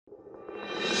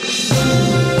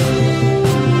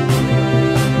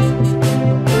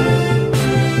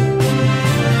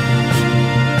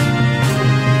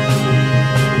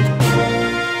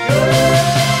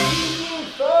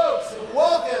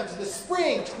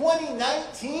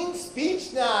2019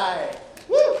 Speech Night.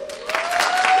 Woo!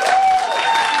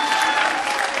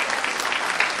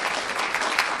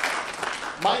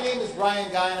 My name is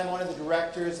Ryan Guy, and I'm one of the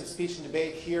directors of Speech and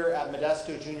Debate here at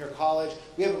Modesto Junior College.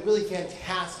 We have a really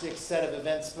fantastic set of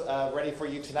events ready for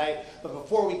you tonight. But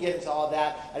before we get into all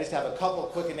that, I just have a couple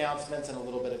of quick announcements and a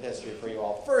little bit of history for you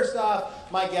all. First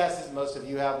off, my guess is most of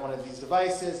you have one of these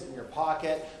devices in your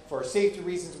pocket. For safety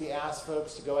reasons, we ask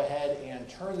folks to go ahead and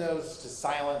turn those to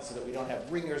silent so that we don't have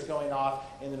ringers going off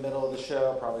in the middle of the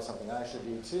show. Probably something I should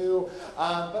do too.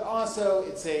 But also,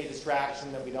 it's a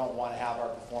distraction that we don't want to have our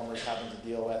performers having to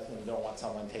deal with, and we don't want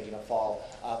someone taking a fall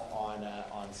up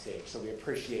on stage. So we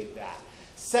appreciate that.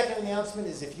 Second announcement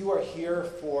is if you are here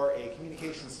for a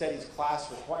communication studies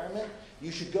class requirement,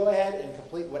 you should go ahead and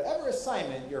complete whatever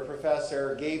assignment your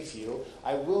professor gave to you.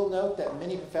 I will note that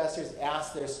many professors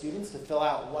ask their students to fill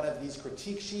out one of these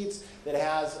critique sheets that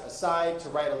has a side to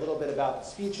write a little bit about the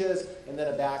speeches and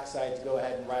then a back side to go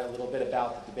ahead and write a little bit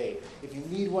about the debate. If you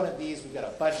need one of these, we've got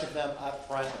a bunch of them up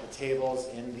front at the tables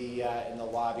in the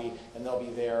lobby, and they'll be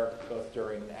there both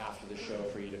during and after the show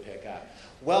for you to pick up.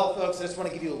 Well, folks, I just want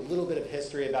to give you a little bit of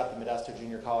history about the Modesto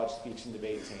Junior College Speech and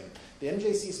Debate Team. The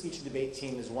MJC Speech and Debate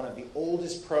Team is one of the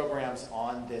oldest programs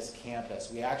on this campus.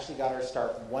 We actually got our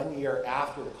start 1 year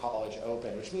after the college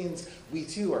opened, which means we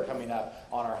too are coming up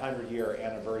on our 100-year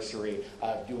anniversary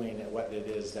of doing what it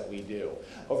is that we do.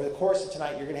 Over the course of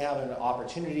tonight, you're going to have an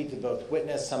opportunity to both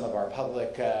witness some of our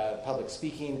public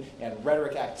speaking and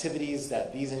rhetoric activities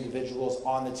that these individuals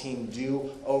on the team do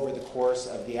over the course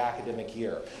of the academic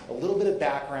year. A little bit of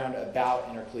background about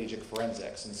intercollegiate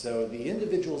forensics. And so the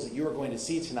individuals that you are going to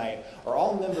see tonight are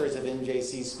all members of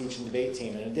MJC's Speech and Debate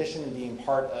Team. In addition to being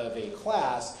part of a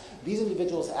class, these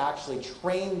individuals actually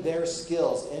train their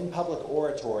skills in public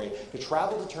oratory to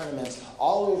travel to tournaments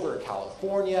all over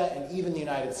California and even the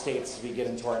United States as we get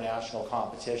into our national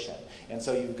competition. And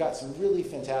so you've got some really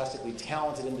fantastically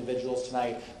talented individuals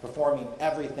tonight performing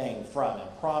everything from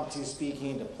impromptu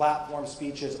speaking to platform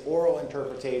speeches, oral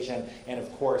interpretation, and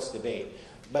of course debate.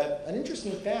 But an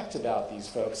interesting fact about these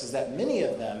folks is that many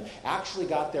of them actually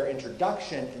got their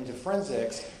introduction into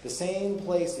forensics the same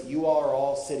place that you all are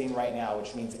all sitting right now,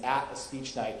 which means at a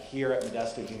speech night here at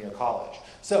Modesto Junior College.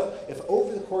 So if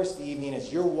over the course of the evening,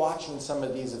 as you're watching some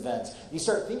of these events, you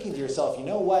start thinking to yourself, you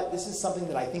know what, this is something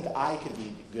that I think I could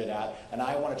be good at, and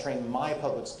I want to train my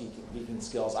public speaking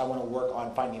skills. I want to work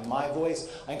on finding my voice.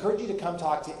 I encourage you to come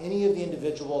talk to any of the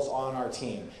individuals on our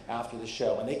team after the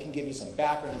show, and they can give you some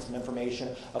background and some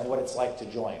information of what it's like to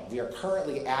join. We are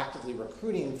currently actively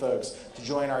recruiting folks to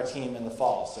join our team in the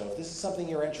fall. So if this is something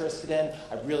you're interested in,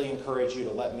 I really encourage you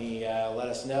to let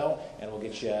us know, and we'll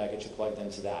get you plugged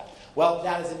into that. Well,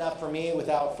 that is enough for me.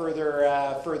 Without further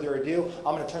ado,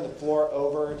 I'm going to turn the floor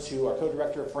over to our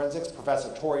co-director of forensics,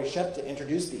 Professor Tori Shep, to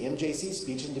introduce the MJC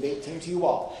Speech and Debate Team to you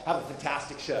all. Have a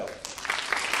fantastic show.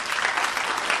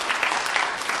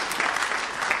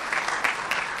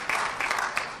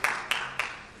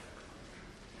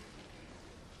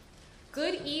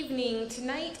 Good evening.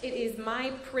 Tonight it is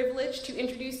my privilege to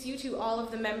introduce you to all of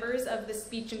the members of the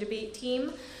Speech and Debate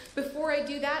Team. Before I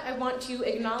do that, I want to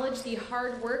acknowledge the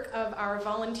hard work of our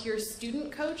volunteer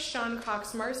student coach, Sean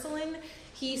Cox-Marcelin.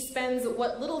 He spends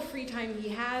what little free time he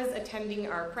has attending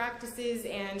our practices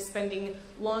and spending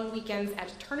long weekends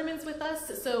at tournaments with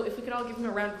us. So if we could all give him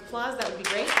a round of applause, that would be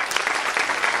great.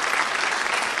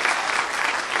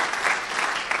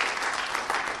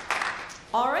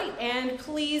 All right, and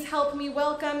please help me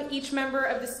welcome each member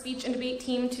of the Speech and Debate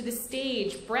Team to the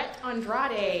stage. Brett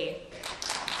Andrade.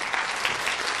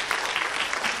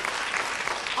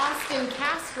 Austin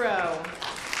Castro.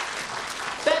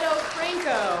 Beto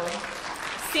Franco.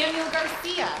 Samuel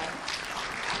Garcia.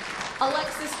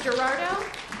 Alexis Gerardo.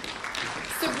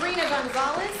 Sabrina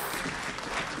Gonzalez.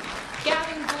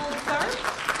 Gavin Gould-Clark.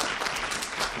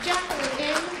 Jacqueline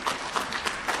Inn.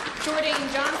 Jordan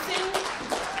Johnson.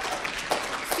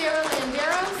 Sarah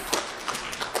Landeros,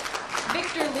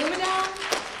 Victor Lumidal,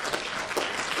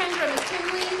 Kendra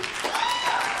McKinley,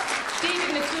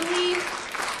 David Natuli,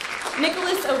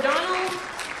 Nicholas O'Donnell,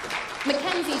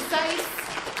 Mackenzie Seiss,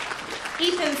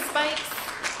 Ethan Spikes,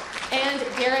 and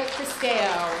Derek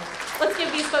Cristeo. Let's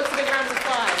give these folks a big round of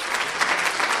applause.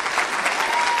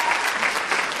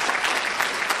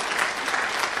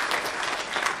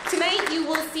 Tonight you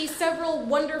will see several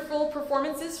wonderful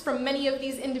performances from many of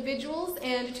these individuals,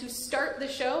 and to start the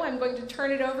show I'm going to turn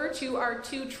it over to our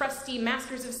two trusty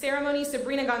Masters of Ceremony,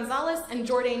 Sabrina Gonzalez and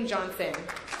Jordan Johnson.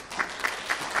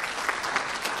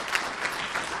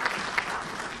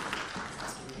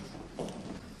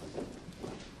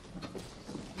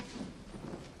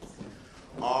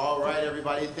 All All right,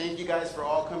 everybody, thank you guys for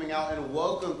all coming out, and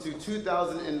welcome to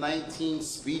 2019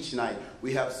 Speech Night.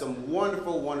 We have some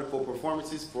wonderful, wonderful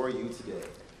performances for you today.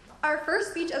 Our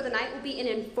first speech of the night will be an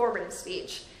informative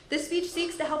speech. This speech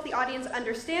seeks to help the audience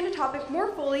understand a topic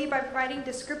more fully by providing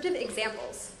descriptive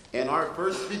examples. And our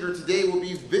first speaker today will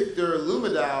be Victor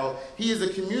Lumadao. He is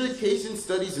a communication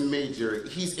studies major.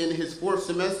 He's in his 4th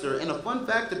semester, and a fun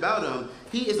fact about him,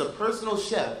 he is a personal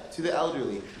chef to the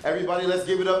elderly. Everybody, let's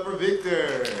give it up for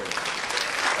Victor.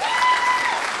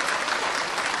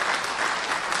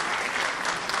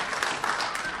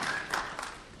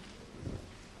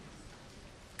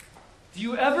 Do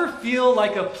you ever feel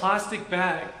like a plastic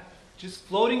bag, just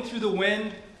floating through the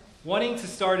wind, wanting to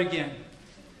start again?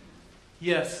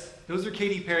 Yes, those are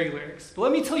Katy Perry lyrics. But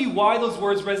let me tell you why those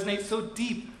words resonate so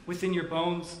deep within your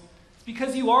bones. It's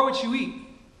because you are what you eat,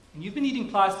 and you've been eating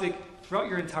plastic throughout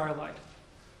your entire life.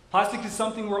 Plastic is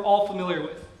something we're all familiar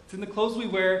with. It's in the clothes we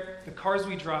wear, the cars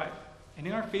we drive, and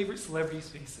in our favorite celebrities'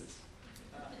 faces.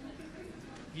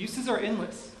 Uses are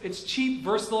endless. It's cheap,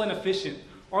 versatile, and efficient.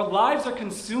 Our lives are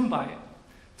consumed by it.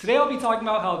 Today I'll be talking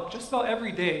about how just about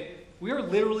every day we are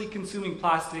literally consuming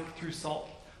plastic through salt.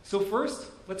 So first,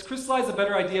 let's crystallize a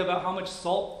better idea about how much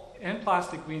salt and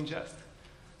plastic we ingest.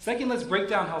 Second, let's break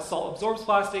down how salt absorbs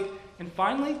plastic. And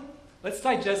finally, let's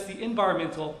digest the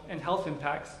environmental and health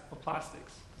impacts of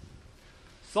plastics.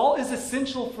 Salt is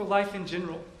essential for life in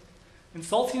general, and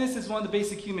saltiness is one of the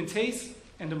basic human tastes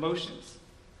and emotions.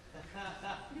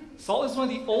 Salt is one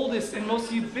of the oldest and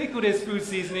most ubiquitous food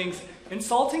seasonings, and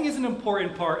salting is an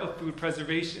important part of food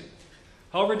preservation.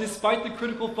 However, despite the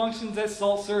critical functions that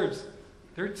salt serves,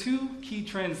 there are 2 key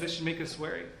trends that should make us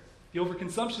wary: the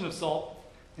overconsumption of salt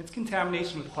and its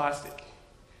contamination with plastic.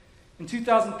 In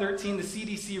 2013, the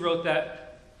CDC wrote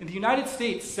that in the United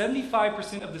States,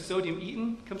 75% of the sodium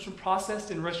eaten comes from processed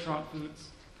and restaurant foods,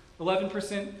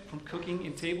 11% from cooking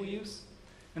and table use,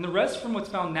 and the rest from what's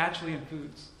found naturally in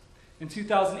foods. In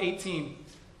 2018,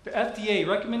 the FDA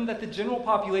recommended that the general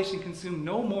population consume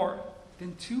no more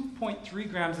than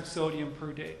 2.3 grams of sodium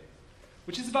per day,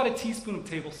 which is about a teaspoon of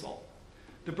table salt.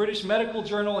 The British Medical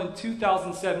Journal in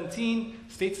 2017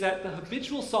 states that the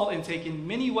habitual salt intake in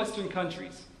many Western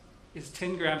countries is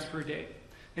 10 grams per day.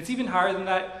 It's even higher than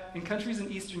that in countries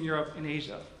in Eastern Europe and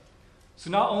Asia.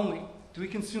 So not only do we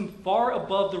consume far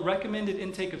above the recommended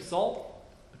intake of salt,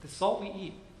 but the salt we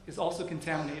eat is also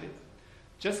contaminated.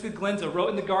 Jessica Glenza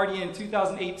wrote in The Guardian in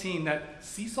 2018 that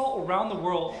sea salt around the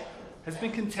world has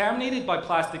been contaminated by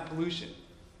plastic pollution,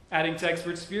 adding to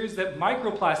experts' fears that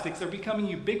microplastics are becoming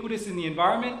ubiquitous in the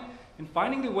environment and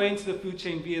finding their way into the food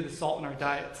chain via the salt in our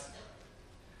diets.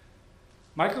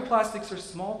 Microplastics are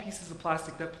small pieces of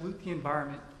plastic that pollute the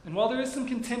environment, and while there is some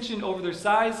contention over their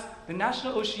size, the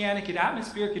National Oceanic and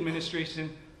Atmospheric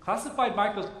Administration classified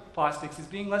microplastics as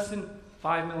being less than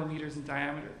 5 millimeters in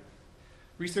diameter.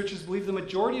 Researchers believe the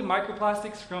majority of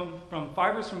microplastics from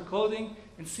fibers from clothing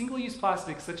and single-use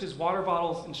plastics such as water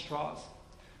bottles and straws.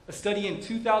 A study in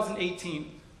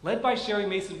 2018, led by Sherry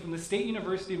Mason from the State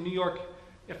University of New York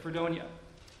at Fredonia,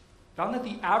 found that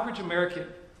the average American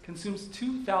consumes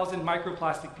 2,000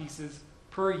 microplastic pieces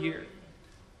per year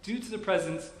due to the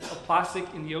presence of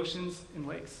plastic in the oceans and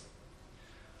lakes.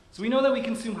 So we know that we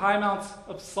consume high amounts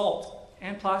of salt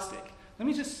and plastic. Let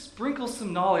me just sprinkle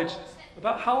some knowledge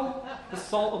about how the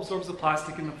salt absorbs the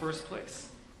plastic in the first place.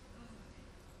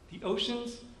 The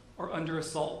oceans are under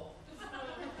assault.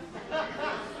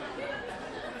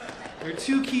 There are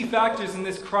 2 key factors in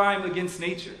this crime against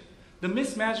nature: the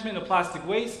mismanagement of plastic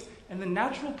waste and the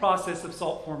natural process of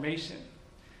salt formation.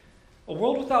 A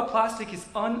world without plastic is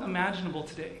unimaginable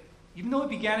today, even though it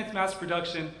began its mass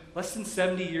production less than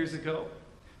 70 years ago.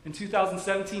 In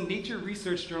 2017, Nature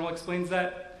Research Journal explains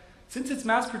that since its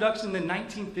mass production in the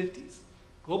 1950s,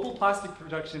 global plastic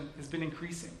production has been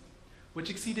increasing, which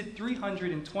exceeded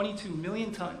 322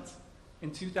 million tons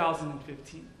in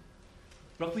 2015.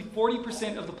 Roughly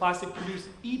 40% of the plastic produced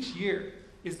each year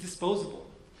is disposable,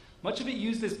 much of it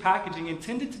used as packaging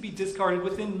intended to be discarded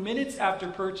within minutes after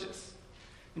purchase.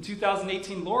 In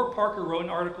 2018, Laura Parker wrote an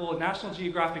article in National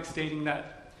Geographic stating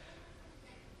that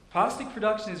plastic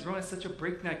production has grown at such a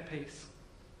breakneck pace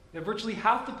that virtually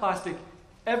half the plastic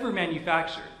ever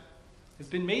manufactured has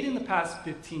been made in the past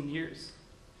 15 years.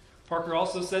 Parker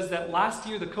also says that last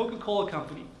year, the Coca-Cola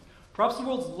Company, perhaps the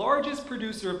world's largest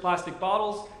producer of plastic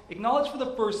bottles, acknowledged for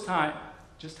the first time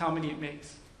just how many it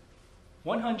makes: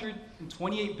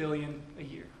 128 billion a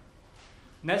year.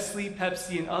 Nestle,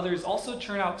 Pepsi, and others also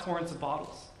churn out torrents of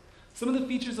bottles. Some of the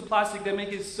features of plastic that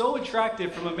make it so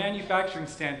attractive from a manufacturing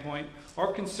standpoint are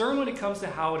of concern when it comes to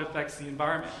how it affects the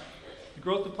environment. The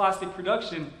growth of plastic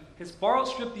production has far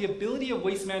outstripped the ability of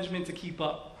waste management to keep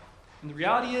up. And the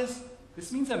reality is,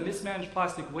 this means that mismanaged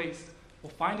plastic waste will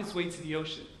find its way to the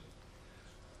ocean.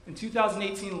 In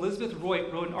 2018, Elizabeth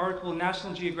Royt wrote an article in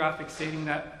National Geographic stating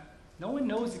that no one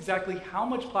knows exactly how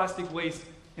much plastic waste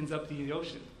ends up in the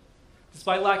ocean.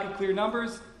 Despite lack of clear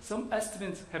numbers, some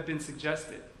estimates have been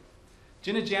suggested.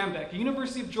 Jenna Jambeck, a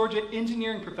University of Georgia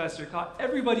engineering professor, caught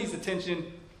everybody's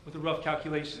attention with a rough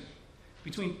calculation.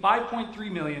 Between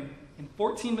 5.3 million and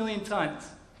 14 million tons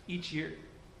each year,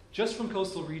 just from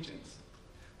coastal regions.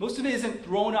 Most of it isn't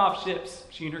thrown off ships,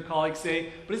 she and her colleagues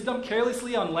say, but is dumped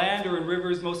carelessly on land or in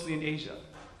rivers, mostly in Asia.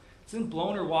 It's then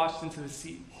blown or washed into the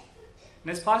sea.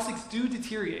 And as plastics do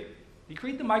deteriorate, they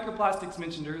create the microplastics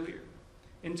mentioned earlier.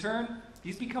 In turn,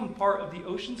 these become part of the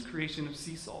ocean's creation of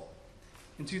sea salt.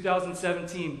 In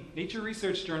 2017, Nature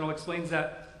Research Journal explains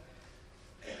that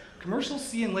commercial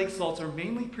sea and lake salts are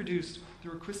mainly produced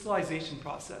through a crystallization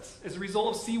process as a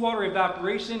result of seawater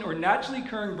evaporation or naturally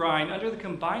occurring brine under the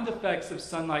combined effects of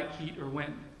sunlight, heat, or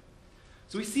wind.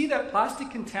 So we see that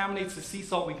plastic contaminates the sea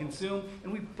salt we consume,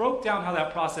 and we broke down how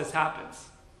that process happens.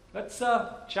 Let's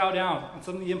chow down on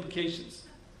some of the implications.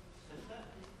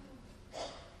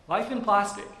 Life in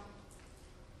plastic.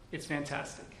 It's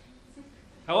fantastic.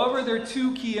 However, there are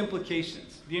two key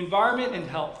implications: the environment and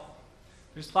health.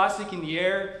 There's plastic in the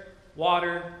air,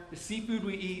 water, the seafood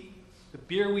we eat, the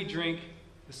beer we drink,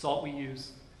 the salt we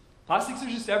use. Plastics are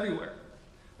just everywhere.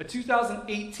 A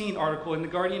 2018 article in The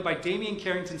Guardian by Damian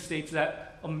Carrington states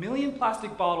that 1 million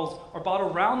plastic bottles are bought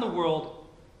around the world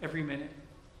every minute.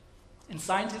 And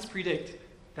scientists predict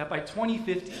that by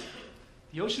 2050,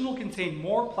 the ocean will contain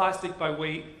more plastic by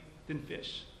weight than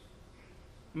fish.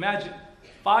 Imagine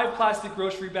 5 plastic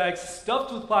grocery bags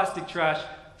stuffed with plastic trash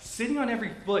sitting on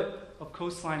every foot of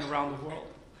coastline around the world.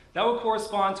 That would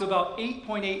correspond to about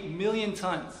 8.8 million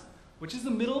tons, which is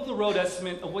the middle of the road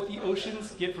estimate of what the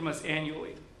oceans get from us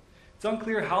annually. It's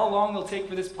unclear how long it'll take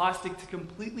for this plastic to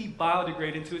completely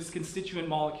biodegrade into its constituent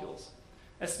molecules.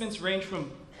 Estimates range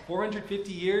from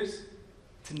 450 years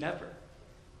to never.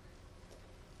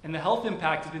 And the health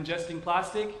impact of ingesting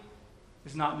plastic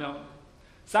is not known.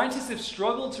 Scientists have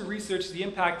struggled to research the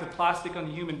impact of plastic on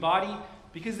the human body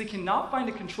because they cannot find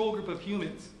a control group of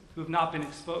humans who have not been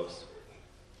exposed.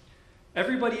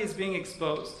 Everybody is being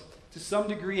exposed to some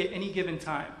degree at any given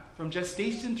time, from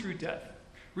gestation through death.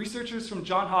 Researchers from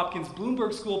Johns Hopkins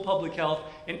Bloomberg School of Public Health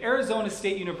and Arizona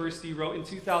State University wrote in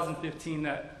 2015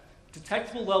 that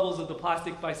detectable levels of the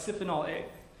plastic bisphenol A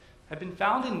have been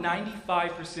found in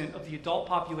 95% of the adult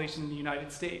population in the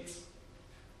United States.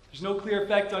 There's no clear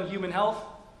effect on human health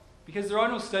because there are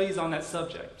no studies on that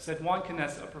subject, said Juan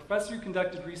Canessa, a professor who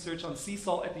conducted research on sea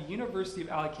salt at the University of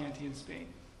Alicante in Spain.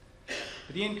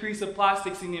 But the increase of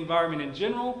plastics in the environment in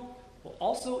general will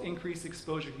also increase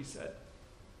exposure, he said.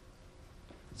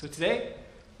 So today,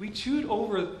 we chewed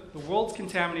over the world's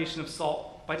contamination of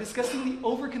salt by discussing the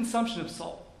overconsumption of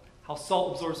salt, how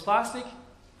salt absorbs plastic,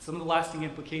 some of the lasting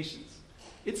implications.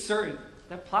 It's certain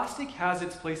that plastic has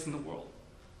its place in the world.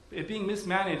 It being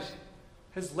mismanaged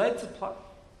has led to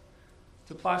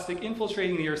plastic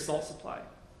infiltrating the Earth's salt supply.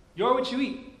 You are what you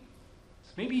eat.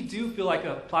 So maybe you do feel like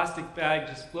a plastic bag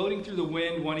just floating through the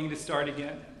wind, wanting to start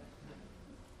again.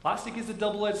 Plastic is a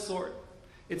double-edged sword.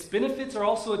 Its benefits are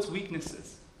also its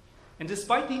weaknesses. And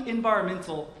despite the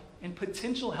environmental and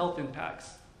potential health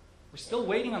impacts, we're still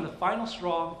waiting on the final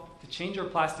straw to change our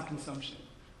plastic consumption,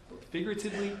 both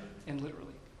figuratively and literally.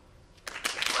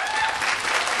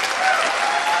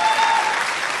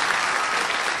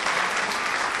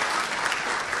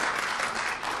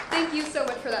 Thank you so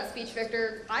much for that speech,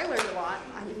 Victor. I learned a lot.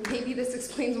 Maybe this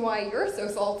explains why you're so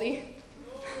salty.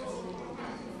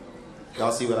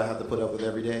 Y'all see what I have to put up with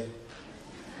every day?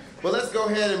 Well, let's go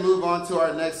ahead and move on to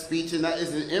our next speech, and that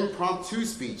is an impromptu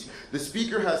speech. The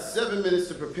speaker has 7 minutes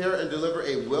to prepare and deliver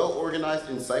a well-organized,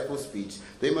 insightful speech.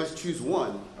 They must choose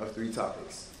one of 3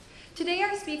 topics. Today,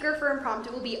 our speaker for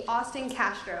impromptu will be Austin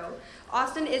Castro.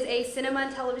 Austin is a cinema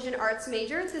and television arts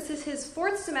major. This is his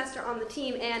 4th semester on the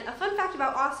team, and a fun fact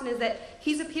about Austin is that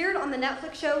he's appeared on the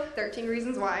Netflix show 13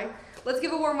 Reasons Why. Let's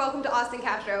give a warm welcome to Austin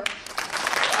Castro.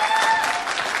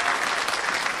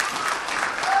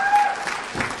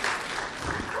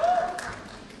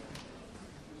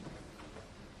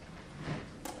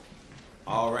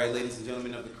 All right, ladies and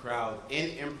gentlemen of the crowd, in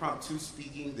impromptu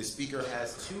speaking, the speaker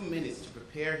has 2 minutes to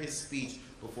prepare his speech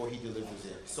before he delivers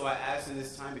it. So I ask in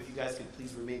this time if you guys could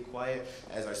please remain quiet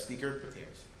as our speaker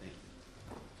prepares. Thank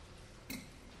you.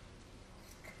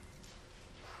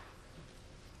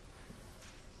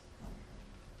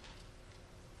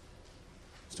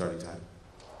 Starting time.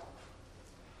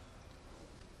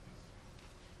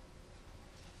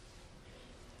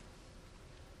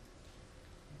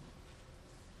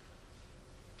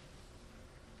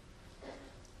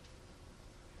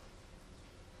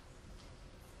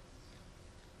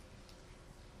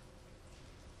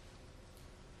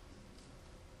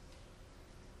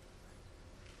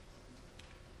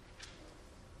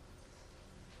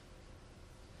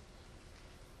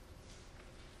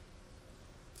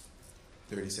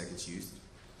 30 seconds used.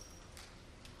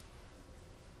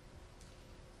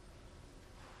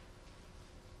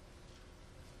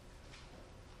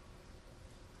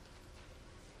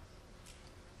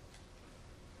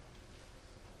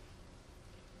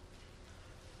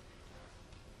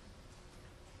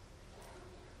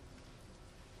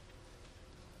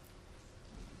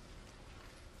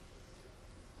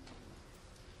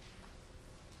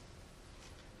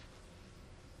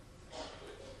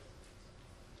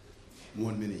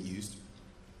 One minute used.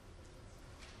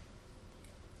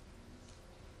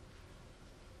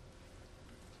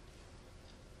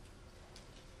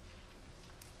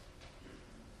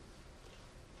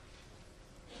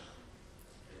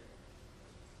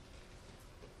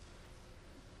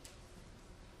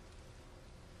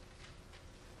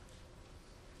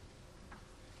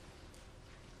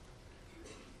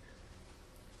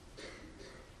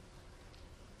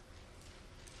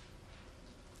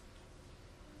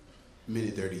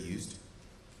 Minute 30 used.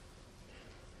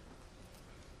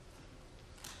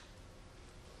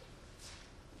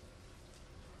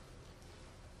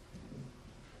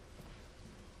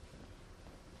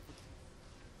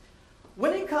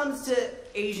 When it comes to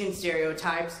Asian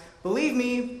stereotypes, believe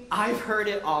me, I've heard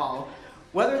it all.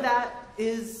 Whether that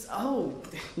is, oh,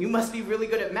 you must be really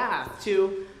good at math,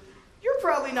 to, you're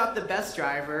probably not the best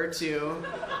driver, to,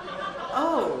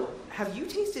 oh, have you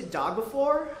tasted dog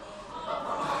before?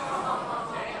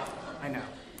 I know.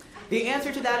 The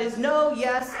answer to that is no,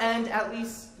 yes, and at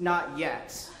least not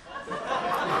yet.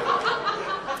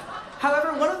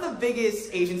 However, one of the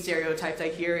biggest Asian stereotypes I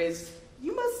hear is,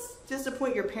 you must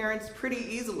disappoint your parents pretty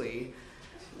easily.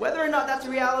 Whether or not that's a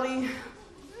reality,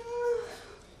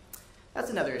 that's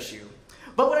another issue.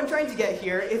 But what I'm trying to get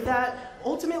here is that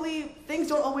ultimately things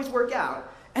don't always work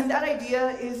out. And that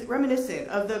idea is reminiscent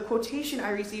of the quotation I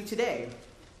received today.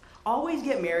 Always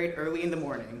get married early in the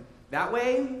morning. That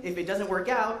way, if it doesn't work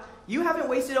out, you haven't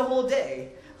wasted a whole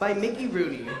day, by Mickey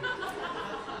Rooney.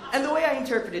 And the way I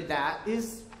interpreted that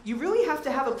is you really have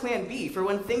to have a plan B for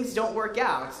when things don't work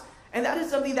out. And that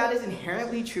is something that is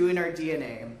inherently true in our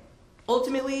DNA.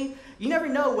 Ultimately, you never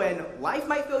know when life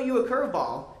might throw you a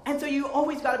curveball, and so you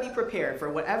always gotta be prepared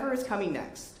for whatever is coming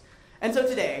next. And so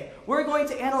today, we're going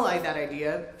to analyze that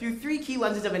idea through 3 key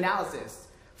lenses of analysis.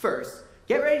 First,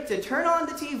 get ready to turn on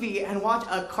the TV and watch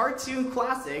a cartoon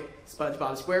classic,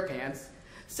 SpongeBob SquarePants.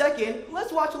 Second,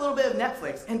 let's watch a little bit of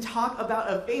Netflix and talk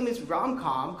about a famous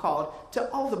rom-com called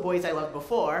To All the Boys I Loved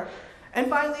Before. And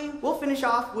finally, we'll finish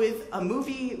off with a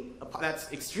movie that's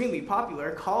extremely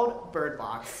popular called Bird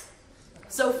Box.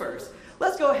 So first,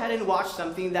 let's go ahead and watch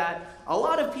something that a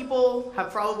lot of people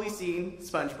have probably seen,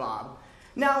 SpongeBob.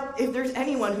 Now, if there's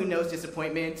anyone who knows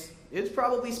disappointment, it's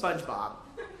probably SpongeBob.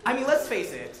 I mean, let's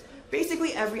face it.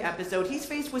 Basically every episode, he's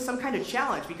faced with some kind of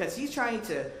challenge because he's trying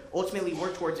to ultimately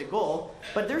work towards a goal,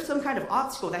 but there's some kind of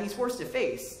obstacle that he's forced to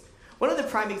face. One of the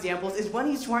prime examples is when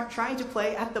he's trying to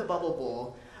play at the Bubble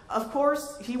Bowl. Of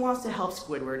course, he wants to help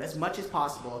Squidward as much as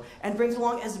possible and brings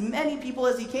along as many people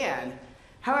as he can.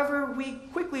 However, we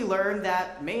quickly learn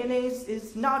that mayonnaise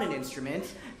is not an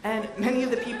instrument, and many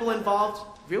of the people involved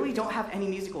really don't have any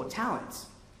musical talent.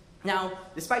 Now,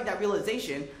 despite that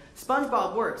realization,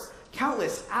 SpongeBob works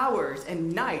countless hours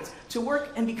and nights to work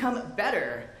and become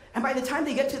better. And by the time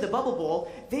they get to the Bubble Bowl,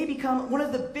 they become one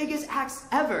of the biggest acts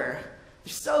ever.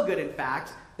 They're so good, in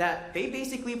fact, that they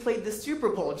basically played the Super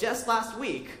Bowl just last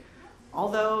week.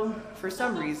 Although, for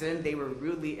some reason, they were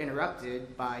rudely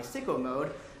interrupted by sicko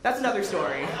mode. That's another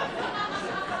story.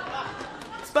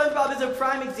 SpongeBob is a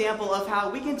prime example of how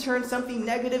we can turn something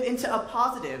negative into a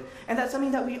positive, and that's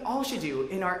something that we all should do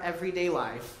in our everyday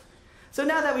life. So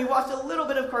now that we watched a little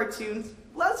bit of cartoons,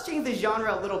 let's change the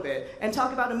genre a little bit and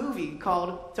talk about a movie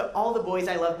called To All the Boys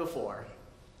I Loved Before.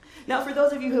 Now, for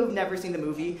those of you who have never seen the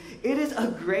movie, it is a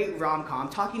great rom-com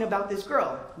talking about this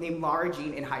girl named Lara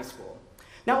Jean in high school.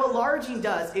 Now, what Lara Jean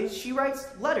does is she writes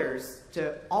letters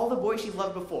to all the boys she's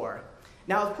loved before.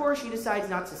 Now, of course, she decides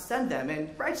not to send them and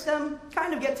writes them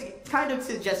kind of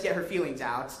to just get her feelings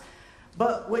out.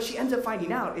 But what she ends up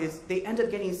finding out is they end up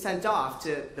getting sent off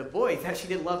to the boys that she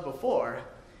did love before.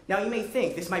 Now, you may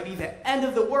think this might be the end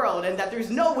of the world and that there's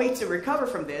no way to recover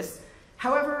from this.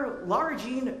 However, Lara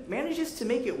Jean manages to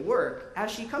make it work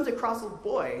as she comes across a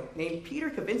boy named Peter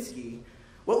Kavinsky.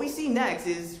 What we see next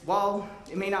is, while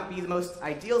it may not be the most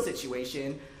ideal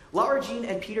situation, Lara Jean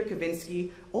and Peter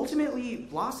Kavinsky ultimately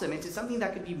blossom into something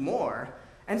that could be more.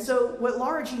 And so what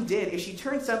Lara Jean did is she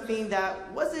turned something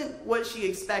that wasn't what she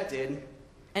expected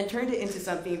and turned it into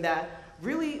something that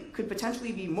really could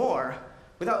potentially be more.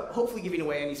 Without hopefully giving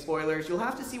away any spoilers, you'll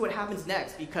have to see what happens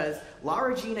next because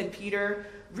Lara Jean and Peter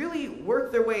really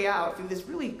work their way out through this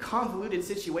really convoluted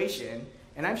situation.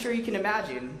 And I'm sure you can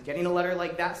imagine getting a letter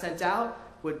like that sent out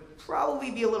would probably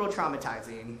be a little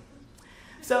traumatizing.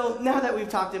 So now that we've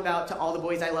talked about To All the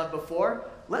Boys I Loved Before,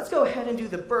 let's go ahead and do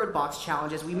the Bird Box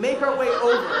challenge as we make our way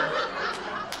over.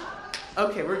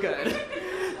 Okay, we're good.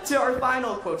 To our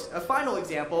final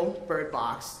example, Bird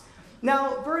Box.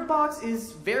 Now, Bird Box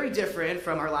is very different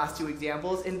from our last two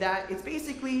examples in that it's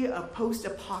basically a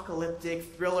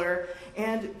post-apocalyptic thriller,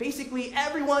 and basically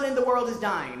everyone in the world is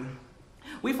dying.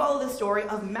 We follow the story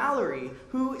of Mallory,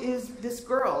 who is this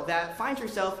girl that finds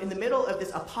herself in the middle of this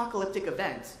apocalyptic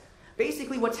event.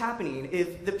 Basically what's happening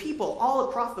is the people all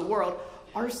across the world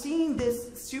are seeing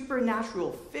this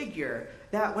supernatural figure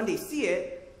that when they see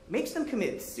it, makes them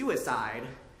commit suicide.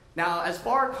 Now, as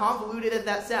far convoluted as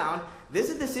that sounds, this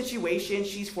is the situation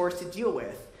she's forced to deal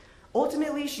with.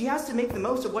 Ultimately, she has to make the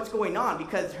most of what's going on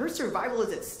because her survival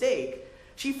is at stake.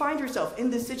 She finds herself in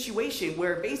this situation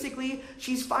where basically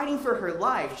she's fighting for her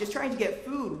life, just trying to get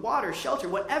food, water, shelter,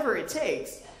 whatever it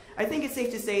takes. I think it's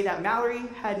safe to say that Mallory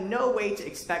had no way to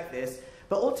expect this,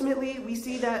 but ultimately we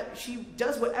see that she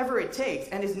does whatever it takes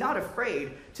and is not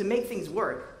afraid to make things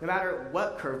work, no matter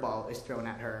what curveball is thrown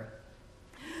at her.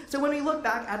 So when we look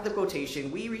back at the quotation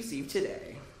we received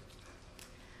today,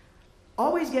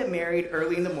 always get married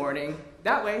early in the morning.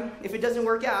 That way, if it doesn't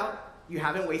work out, you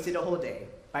haven't wasted a whole day,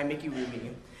 by Mickey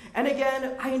Rooney. And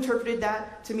again, I interpreted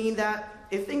that to mean that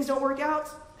if things don't work out,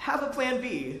 have a plan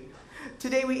B.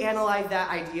 Today we analyzed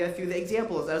that idea through the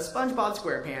examples of SpongeBob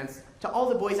SquarePants, To All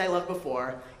the Boys I Loved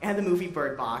Before, and the movie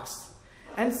Bird Box.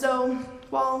 And so,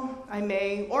 while I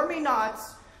may or may not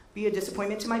be a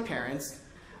disappointment to my parents,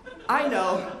 I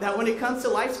know that when it comes to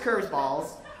life's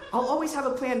curveballs, I'll always have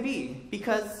a plan B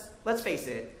because, let's face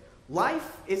it,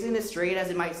 life isn't as straight as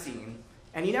it might seem,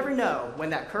 and you never know when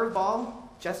that curveball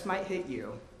just might hit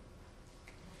you.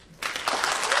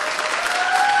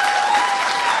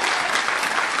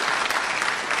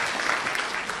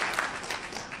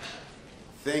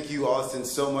 Thank you, Austin,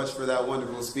 so much for that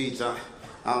wonderful speech. I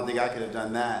don't think I could have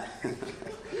done that.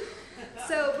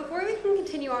 So before we can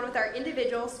continue on with our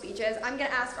individual speeches, I'm going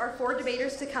to ask our 4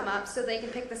 debaters to come up so they can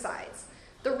pick the sides.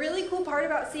 The really cool part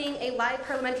about seeing a live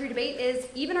parliamentary debate is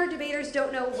even our debaters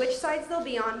don't know which sides they'll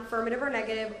be on, affirmative or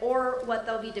negative, or what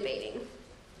they'll be debating.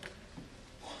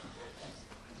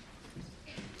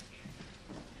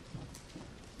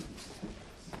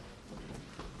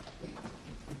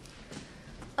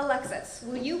 Alexis,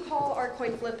 will you call our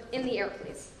coin flip in the air,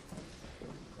 please?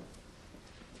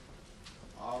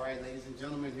 All right, ladies and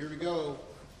gentlemen, here we go.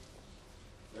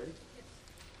 Ready?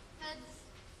 Heads.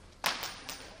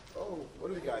 Oh, what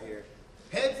do we got here?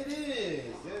 Heads it is.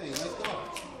 Yay, nice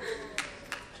call.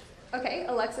 Okay,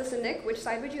 Alexis and Nick, which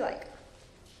side would you like?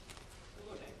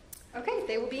 Okay,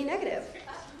 they will be negative.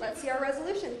 Let's see our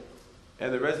resolution.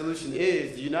 And the resolution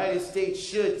is the United States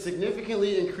should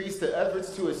significantly increase the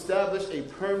efforts to establish a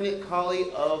permanent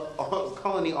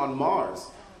colony on Mars.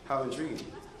 How intriguing.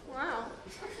 Wow.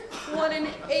 What an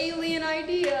alien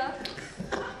idea.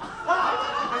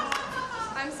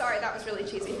 I'm sorry, that was really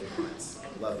cheesy.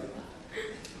 Love it.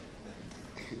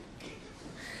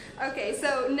 Okay,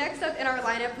 so next up in our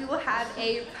lineup, we will have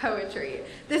a poetry.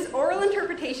 This oral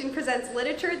interpretation presents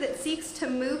literature that seeks to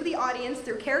move the audience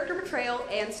through character portrayal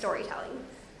and storytelling.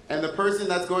 And the person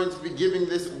that's going to be giving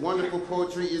this wonderful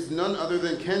poetry is none other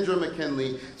than Kendra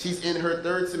McKinley. She's in her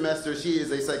 3rd semester. She is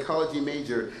a psychology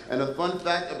major. And a fun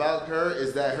fact about her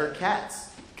is that her cats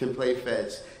can play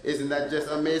fetch. Isn't that just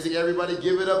amazing? Everybody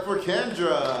give it up for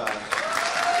Kendra.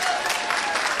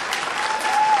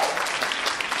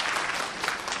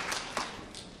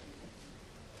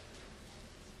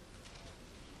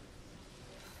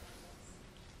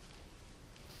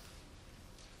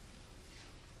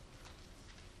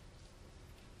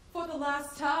 For the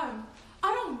last time,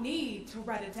 I don't need to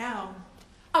write it down.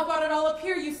 I've got it all up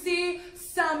here, you see?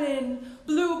 Salmon,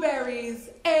 blueberries,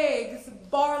 eggs,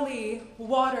 barley,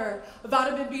 water,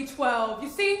 vitamin B12, you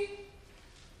see?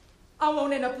 I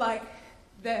won't end up like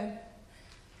them.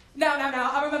 Now,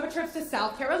 I remember trips to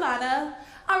South Carolina.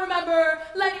 I remember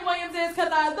Lenny Williams's 'Cause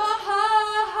I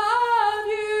Love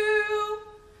You.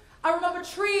 I remember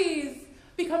trees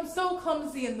become so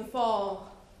clumsy in the fall.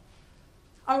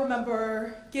 I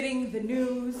remember getting the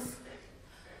news.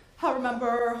 I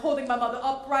remember holding my mother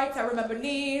upright. I remember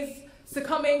knees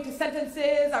succumbing to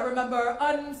sentences. I remember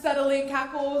unsettling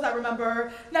cackles. I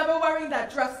remember never wearing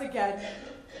that dress again.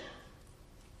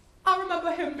 I remember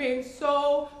him being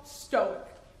so stoic,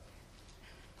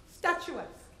 statuesque.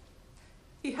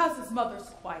 He has his mother's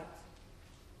quiet.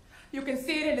 You can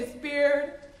see it in his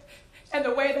beard and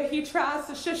the way that he tries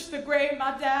to shush the gray,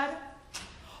 my dad,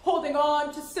 holding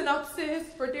on to synopsis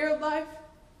for dear life,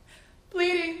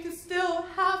 pleading to still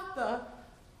have the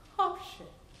option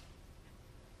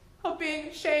of being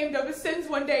ashamed of his sins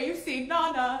one day. You see,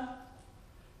 Nana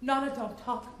don't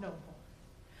talk no more.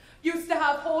 Used to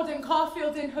have Holden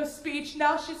Caulfield in her speech,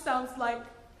 now she sounds like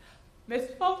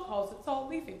missed phone calls, it's all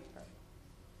leaving her.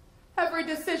 Every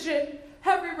decision,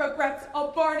 every regret, a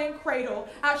burning cradle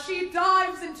as she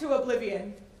dives into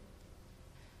oblivion.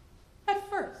 At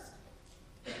first,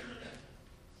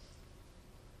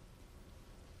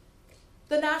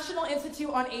 the National Institute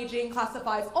on Aging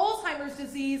classifies Alzheimer's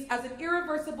disease as an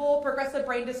irreversible progressive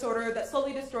brain disorder that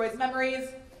slowly destroys memories,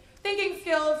 thinking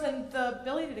skills, and the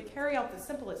ability to carry out the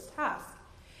simplest task.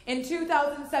 In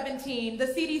 2017, the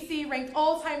CDC ranked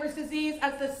Alzheimer's disease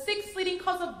as the 6th leading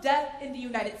cause of death in the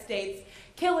United States,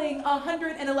 killing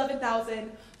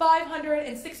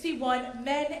 111,561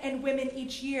 men and women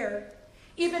each year.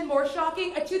 Even more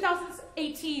shocking, a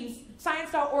 2018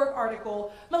 Science.org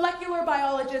article, molecular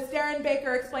biologist Darren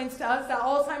Baker explains to us that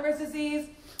Alzheimer's disease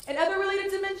and other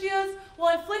related dementias will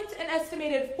inflict an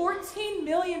estimated 14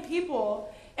 million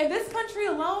people in this country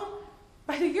alone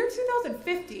by the year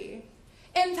 2050.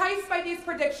 Enticed by these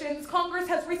predictions, Congress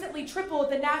has recently tripled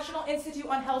the National Institute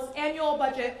on Health's annual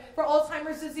budget for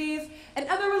Alzheimer's disease and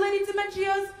other related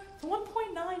dementias to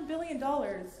 $1.9 billion.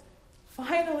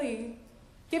 Finally,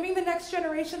 giving the next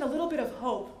generation a little bit of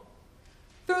hope.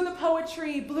 Through the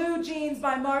poetry, Blue Jeans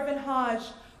by Marvin Hodge,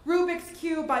 Rubik's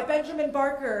Cube by Benjamin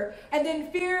Barker, and In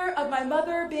Fear of My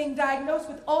Mother Being Diagnosed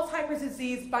with Alzheimer's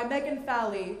Disease by Megan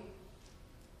Falley.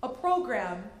 A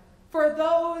program for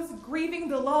those grieving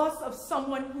the loss of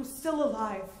someone who's still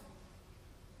alive.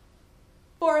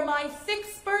 For my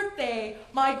 6th birthday,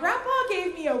 my grandpa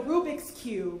gave me a Rubik's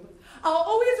Cube. I'll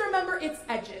always remember its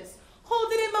edges.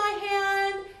 Hold it in my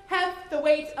hand, have the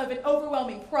weight of an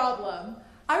overwhelming problem.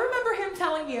 I remember him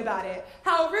telling me about it,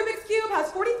 how Rubik's Cube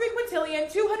has 43 quintillion,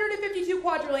 252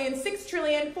 quadrillion, 6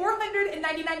 trillion,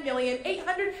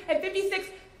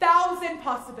 499,856,000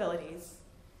 possibilities.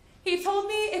 He told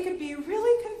me it could be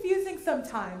really confusing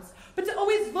sometimes, but to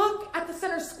always look at the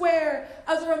center square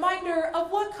as a reminder of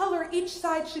what color each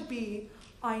side should be.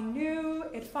 I knew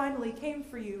it finally came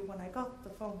for you when I got the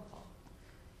phone call.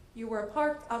 You were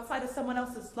parked outside of someone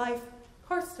else's life,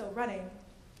 car still running.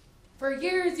 For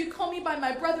years, you called me by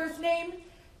my brother's name,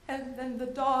 and then the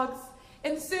dog's,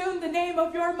 and soon the name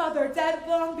of your mother, dead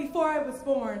long before I was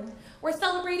born. We're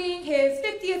celebrating his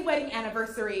 50th wedding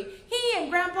anniversary. He and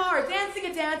Grandpa are dancing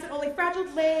a dance that only fragile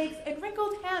legs and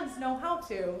wrinkled hands know how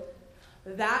to.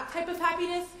 That type of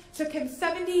happiness took him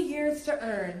 70 years to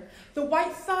earn. The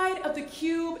white side of the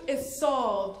cube is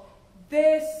solved.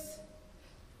 This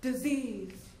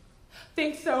disease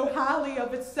thinks so highly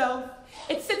of itself.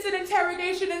 It sits in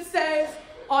interrogation and says,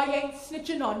 I ain't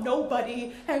snitching on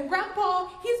nobody. And Grandpa,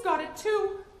 he's got it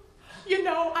too. You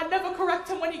know, I never correct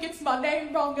him when he gets my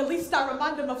name wrong. At least I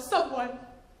remind him of someone,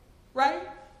 right?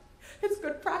 It's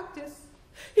good practice.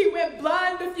 He went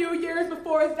blind a few years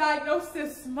before his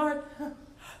diagnosis. Smart.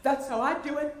 That's how I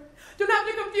do it. Don't have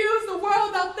to confuse the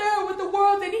world out there with the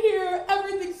world in here.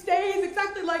 Everything stays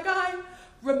exactly like I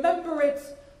remember it.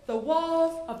 The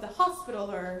walls of the hospital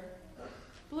are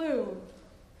blue.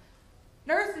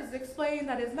 Nurses explain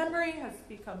that his memory has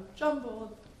become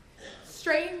jumbled.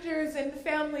 Strangers and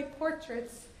family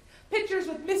portraits, pictures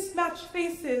with mismatched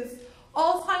faces.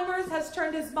 Alzheimer's has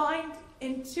turned his mind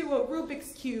into a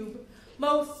Rubik's Cube.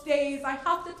 Most days I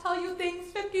have to tell you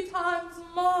things 50 times.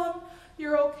 Mom,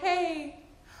 you're okay.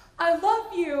 I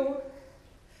love you.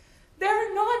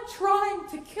 They're not trying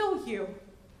to kill you.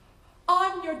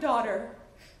 I'm your daughter,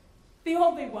 the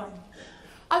only one.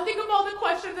 I think of all the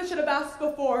questions I should have asked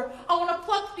before. I want to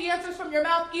pluck the answers from your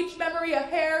mouth, each memory a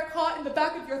hair caught in the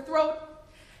back of your throat.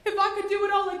 If I could do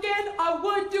it all again, I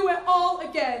would do it all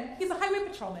again. He's a highway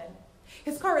patrolman.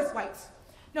 His car is white.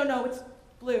 No, it's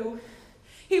blue.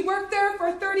 He worked there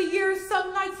for 30 years.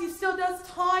 Some nights he still does.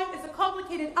 Time is a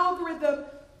complicated algorithm.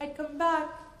 I'd come back,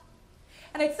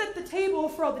 and I'd set the table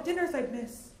for all the dinners I'd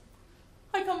miss.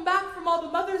 I'd come back from all the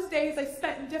Mother's Days I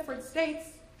spent in different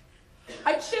states.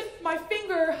 I'd shift my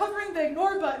finger, hovering the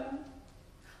ignore button.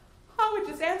 I would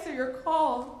just answer your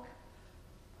call.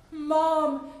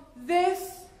 Mom,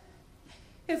 this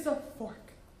is a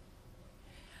fork.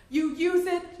 You use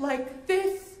it like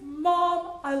this.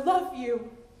 Mom, I love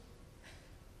you.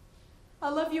 I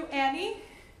love you, Annie.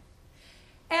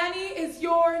 Annie is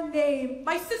your name.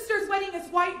 My sister's wedding is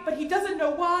white, but he doesn't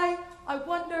know why. I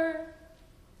wonder.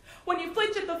 When you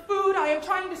flinch at the food I am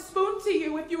trying to spoon to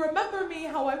you, if you remember me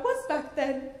how I was back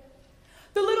then.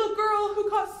 The little girl who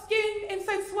caught skin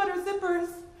inside sweater zippers.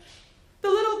 The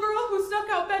little girl who snuck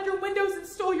out bedroom windows and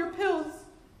stole your pills.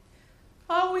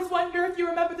 I always wonder if you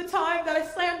remember the time that I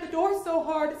slammed the door so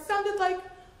hard it sounded like,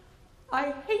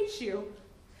 I hate you.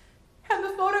 And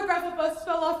the photograph of us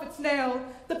fell off its nail.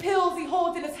 The pills he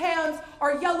holds in his hands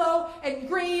are yellow and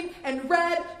green and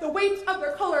red. The weight of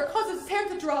their color causes his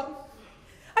hand to drop.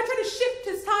 I try to shift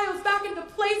his tiles back into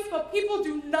place, but people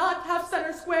do not have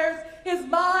center squares. His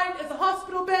mind is a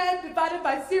hospital bed divided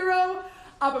by 0.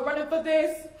 I've been running for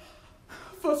this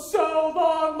for so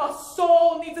long. My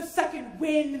soul needs a second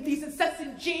wind. These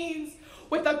incessant genes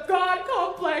with a God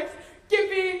complex,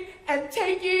 giving and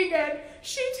taking, and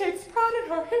she takes pride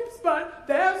in her hips, but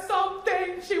there's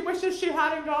something she wishes she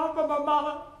hadn't gone from her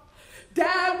mama.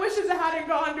 Dad wishes it hadn't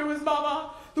gone to his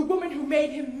mama. The woman who made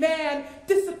him man,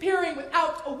 disappearing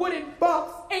without a wooden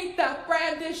box. Ain't that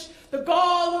brandish? The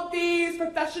gall of these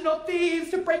professional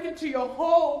thieves to break into your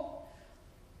home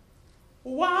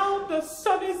while the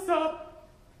sun is up.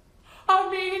 I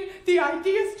mean, the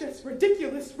idea's just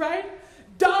ridiculous, right?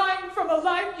 Dying from a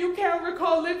life you can't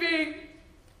recall living.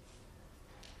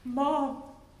 Mom,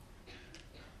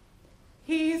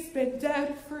 he's been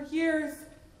dead for years.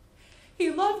 He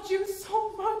loved you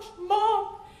so much,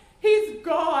 Mom. He's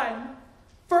gone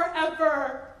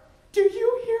forever. Do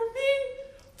you hear me?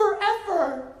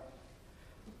 Forever.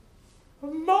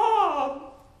 Mom.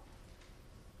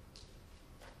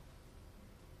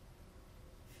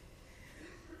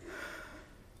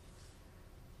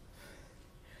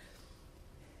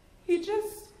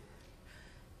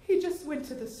 He just went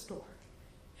to the store.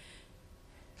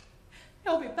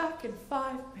 He'll be back in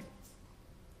 5 minutes.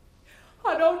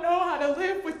 I don't know how to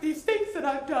live with these things that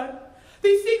I've done.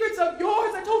 These secrets of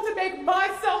yours I told to make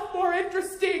myself more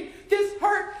interesting. This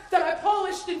hurt that I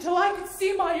polished until I could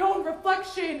see my own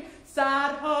reflection.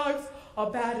 Sad hugs are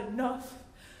bad enough.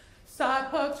 Sad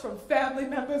hugs from family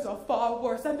members are far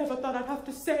worse. I never thought I'd have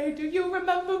to say, do you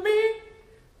remember me?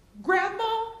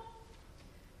 Grandma?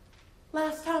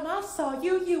 Last time I saw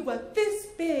you, you were this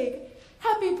big.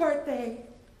 Happy birthday.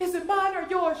 Is it mine or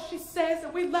yours? She says,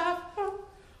 and we laugh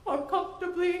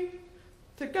uncomfortably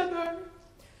together.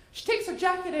 She takes her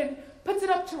jacket and puts it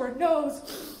up to her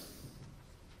nose,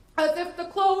 as if the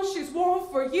clothes she's worn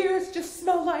for years just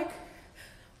smell like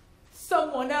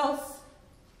someone else.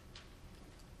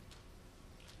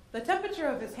 The temperature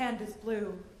of his hand is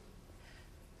blue.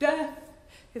 Death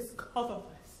is colorless.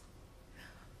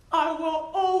 I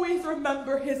will always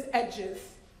remember his edges.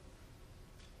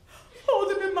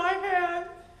 Hold him in my hand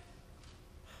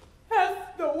as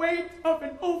the weight of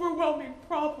an overwhelming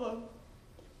problem.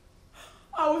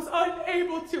 I was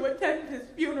unable to attend his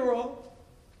funeral.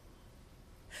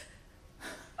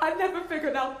 I never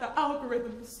figured out the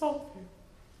algorithm to solve it.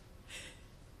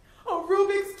 A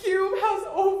Rubik's Cube has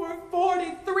over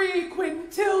 43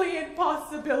 quintillion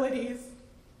possibilities.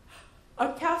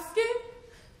 A casket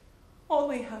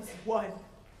only has one.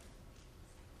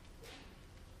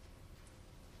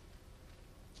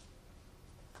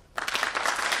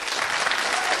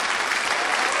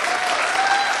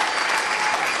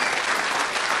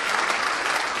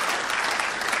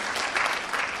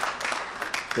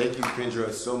 Thank you,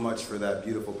 Kendra, so much for that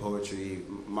beautiful poetry.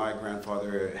 My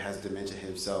grandfather has dementia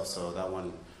himself, so that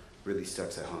one really stuck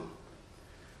at home.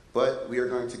 But we are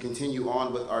going to continue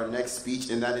on with our next speech,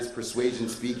 and that is persuasion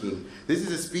speaking. This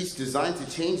is a speech designed to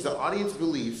change the audience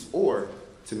beliefs or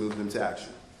to move them to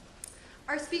action.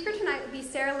 Our speaker tonight will be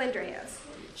Sarah Lindreas.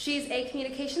 She's a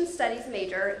communication studies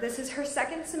major. This is her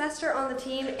second semester on the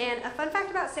team, and a fun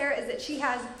fact about Sarah is that she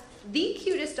has the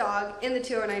cutest dog in the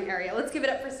 209 area. Let's give it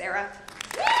up for Sarah.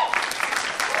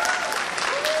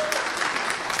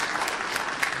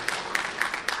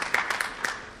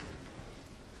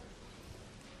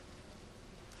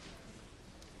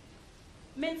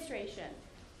 Menstruation.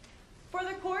 For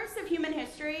the course of human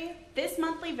history, this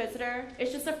monthly visitor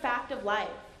is just a fact of life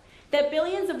that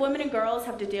billions of women and girls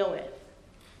have to deal with.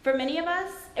 For many of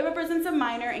us, it represents a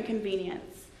minor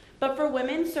inconvenience, but for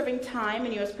women serving time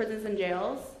in U.S. prisons and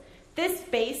jails, this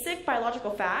basic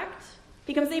biological fact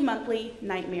becomes a monthly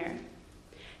nightmare.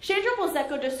 Chandra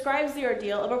Polzecco describes the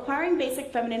ordeal of requiring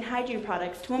basic feminine hygiene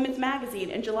products to Women's Magazine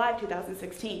in July of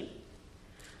 2016.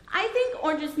 I think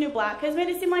Orange is the New Black has made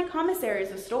it seem like commissary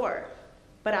is a store,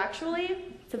 but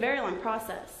actually, it's a very long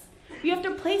process. You have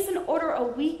to place an order a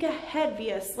week ahead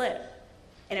via a slip,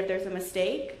 and if there's a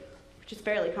mistake, which is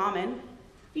fairly common,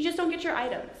 you just don't get your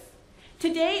items.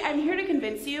 Today, I'm here to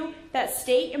convince you that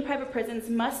state and private prisons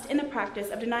must end the practice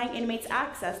of denying inmates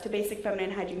access to basic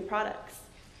feminine hygiene products.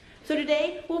 So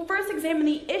today, we'll first examine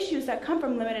the issues that come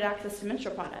from limited access to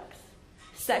menstrual products.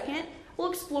 Second, we'll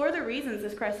we'll explore the reasons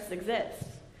this crisis exists,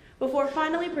 before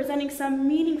finally presenting some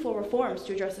meaningful reforms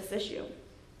to address this issue.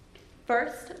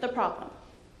 First, the problem.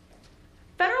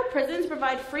 Federal prisons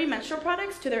provide free menstrual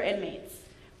products to their inmates,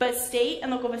 but state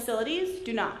and local facilities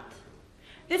do not.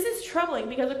 This is troubling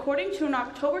because according to an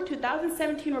October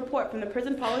 2017 report from the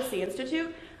Prison Policy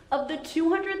Institute, of the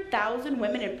 200,000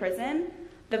 women in prison,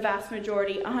 the vast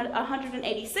majority,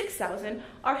 186,000,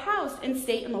 are housed in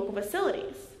state and local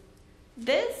facilities.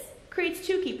 This creates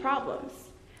two key problems.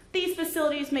 These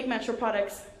facilities make menstrual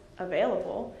products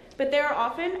available, but they are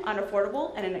often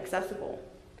unaffordable and inaccessible.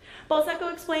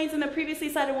 Balseco explains in the previously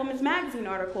cited Women's Magazine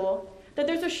article that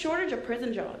there's a shortage of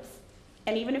prison jobs,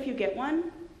 and even if you get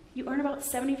one, you earn about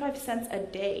 75 cents a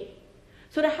day.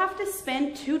 So to have to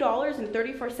spend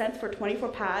 $2.34 for 24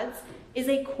 pads is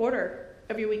a quarter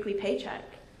of your weekly paycheck.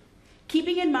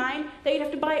 Keeping in mind that you'd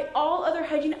have to buy all other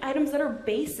hygiene items that are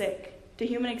basic to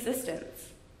human existence.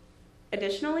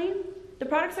 Additionally, the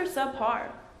products are subpar.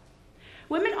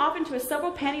 Women often twist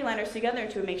several panty liners together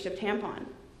into a makeshift tampon.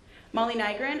 Molly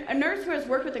Nygren, a nurse who has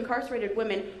worked with incarcerated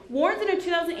women, warns in a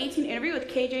 2018 interview with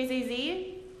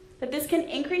KJZZ that this can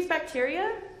increase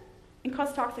bacteria and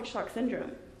cause toxic shock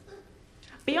syndrome.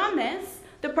 Beyond this,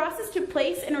 the process to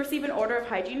place and receive an order of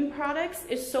hygiene products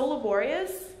is so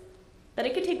laborious that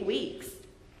it could take weeks.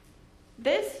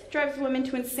 This drives women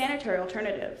to insanitary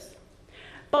alternatives.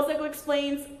 Balseco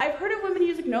explains, I've heard of women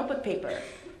using notebook paper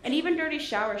and even dirty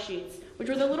shower sheets, which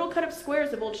were the little cut-up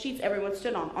squares of old sheets everyone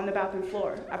stood on the bathroom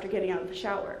floor after getting out of the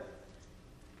shower.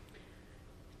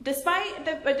 Despite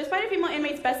a female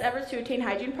inmate's best efforts to obtain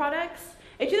hygiene products,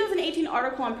 a 2018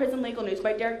 article on Prison Legal News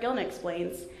by Derek Gillen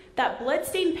explains that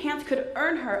blood-stained pants could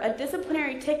earn her a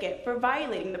disciplinary ticket for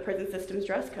violating the prison system's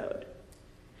dress code.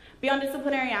 Beyond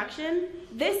disciplinary action,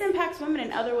 this impacts women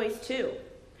in other ways too.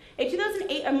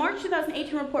 A March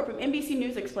 2018 report from NBC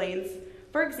News explains,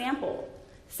 for example,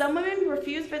 some women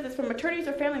refuse visits from attorneys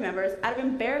or family members out of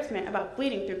embarrassment about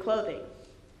bleeding through clothing.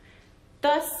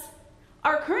 Thus,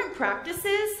 our current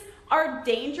practices are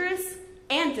dangerous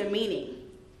and demeaning.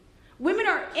 Women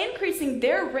are increasing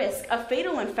their risk of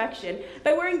fatal infection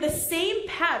by wearing the same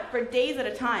pad for days at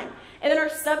a time, and then are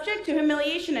subject to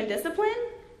humiliation and discipline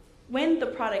when the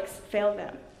products fail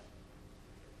them.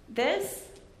 This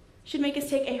should make us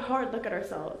take a hard look at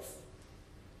ourselves.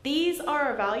 These are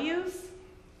our values.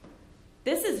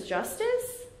 This is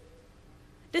justice.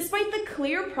 Despite the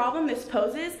clear problem this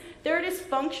poses, there are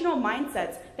dysfunctional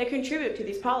mindsets that contribute to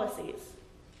these policies.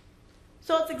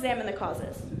 So let's examine the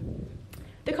causes.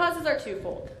 The causes are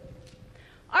twofold.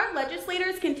 Our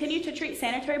legislators continue to treat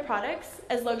sanitary products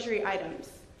as luxury items,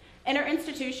 and our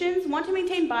institutions want to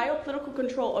maintain biopolitical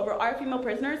control over our female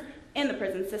prisoners in the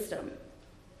prison system.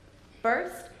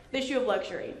 First, the issue of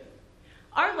luxury.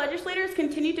 Our legislators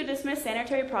continue to dismiss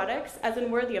sanitary products as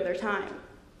unworthy of their time.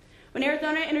 When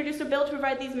Arizona introduced a bill to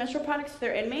provide these menstrual products to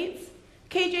their inmates,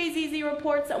 KJZZ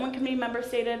reports that one committee member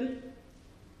stated,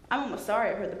 "I'm almost sorry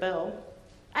I heard the bill.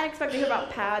 I'd expect to hear about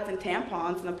pads and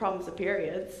tampons and the problems of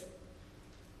periods."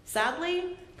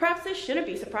 Sadly, perhaps this shouldn't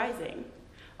be surprising.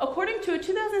 According to a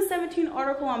 2017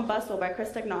 article on Bustle by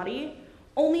Chris Stagnati,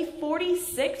 only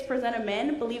 46% of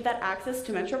men believe that access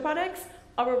to menstrual products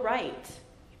are a right,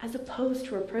 as opposed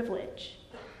to a privilege.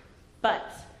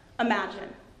 But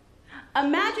imagine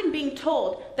being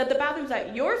told that the bathrooms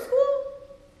at your school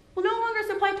will no longer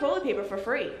supply toilet paper for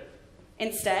free.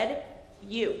 Instead,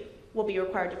 you will be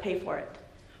required to pay for it.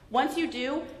 Once you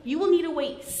do, you will need to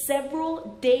wait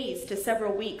several days to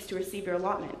several weeks to receive your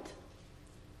allotment.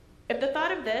 If the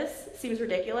thought of this seems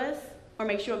ridiculous or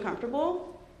makes you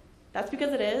uncomfortable, that's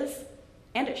because it is,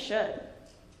 and it should.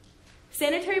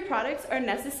 Sanitary products are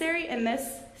necessary in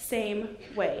this same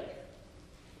way.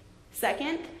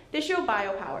 Second, the issue of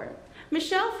biopower.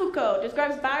 Michel Foucault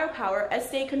describes biopower as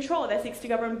state control that seeks to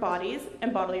govern bodies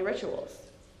and bodily rituals.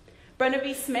 Brenda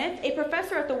V. Smith, a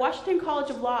professor at the Washington College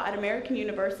of Law at American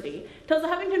University, tells the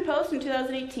Huffington Post in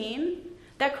 2018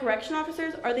 that correction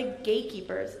officers are the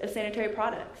gatekeepers of sanitary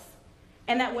products,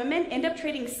 and that women end up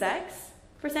trading sex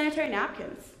for sanitary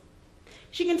napkins.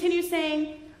 She continues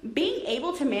saying, being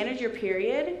able to manage your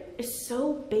period is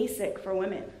so basic for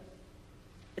women.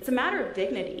 It's a matter of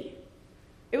dignity.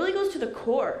 It really goes to the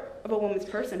core of a woman's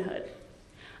personhood.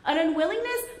 An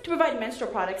unwillingness to provide menstrual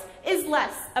products is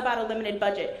less about a limited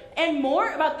budget and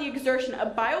more about the exertion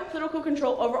of biopolitical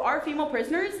control over our female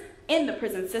prisoners in the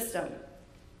prison system.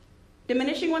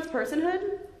 Diminishing one's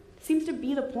personhood seems to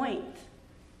be the point.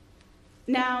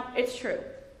 Now, it's true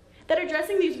that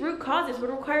addressing these root causes would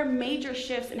require major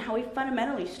shifts in how we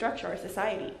fundamentally structure our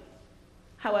society.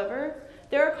 However,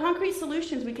 there are concrete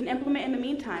solutions we can implement in the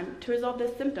meantime to resolve the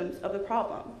symptoms of the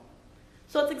problem.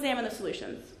 So let's examine the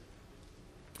solutions.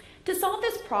 To solve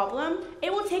this problem,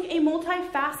 it will take a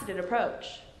multifaceted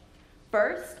approach.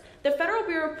 First, the Federal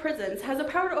Bureau of Prisons has the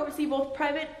power to oversee both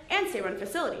private and state-run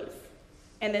facilities.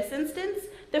 In this instance,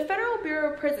 the Federal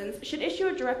Bureau of Prisons should issue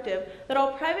a directive that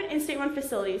all private and state-run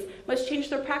facilities must change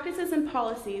their practices and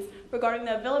policies regarding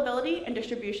the availability and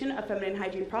distribution of feminine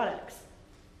hygiene products.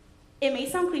 It may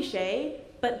sound cliche,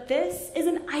 but this is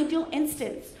an ideal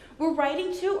instance where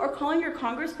writing to or calling your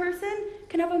congressperson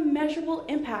can have a measurable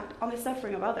impact on the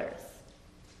suffering of others.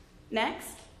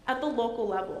 Next, at the local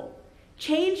level,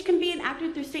 change can be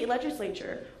enacted through state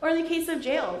legislature, or in the case of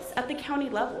jails, at the county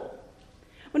level.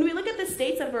 When we look at the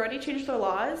states that have already changed their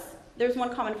laws, there's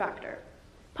one common factor: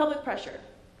 public pressure.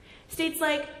 States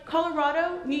like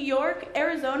Colorado, New York,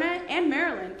 Arizona, and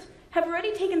Maryland have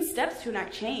already taken steps to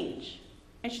enact change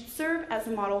and should serve as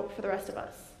a model for the rest of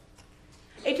us.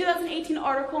 A 2018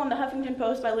 article in the Huffington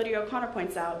Post by Lydia O'Connor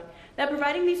points out that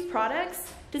providing these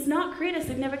products does not create a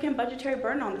significant budgetary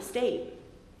burden on the state.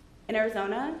 In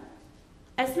Arizona,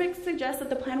 estimates suggest that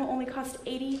the plan will only cost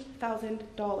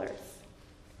 $80,000.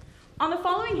 On the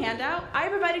following handout, I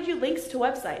provided you links to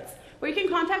websites where you can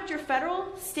contact your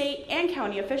federal, state, and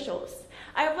county officials.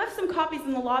 I have left some copies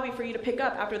in the lobby for you to pick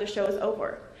up after the show is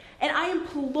over, and I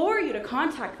implore you to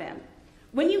contact them.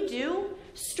 When you do,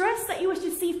 stress that you wish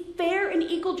to see fair and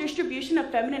equal distribution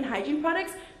of feminine hygiene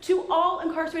products to all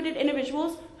incarcerated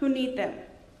individuals who need them.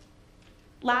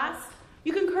 Last,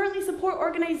 you can currently support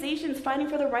organizations fighting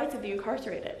for the rights of the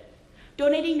incarcerated.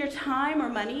 Donating your time or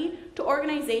money to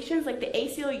organizations like the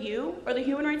ACLU or the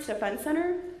Human Rights Defense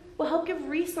Center will help give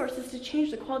resources to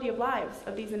change the quality of lives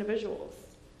of these individuals,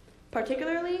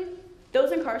 particularly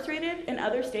those incarcerated in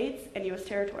other states and U.S.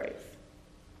 territories.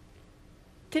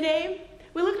 Today,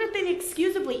 we looked at the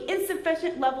inexcusably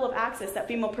insufficient level of access that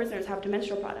female prisoners have to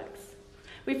menstrual products.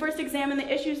 We first examined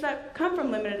the issues that come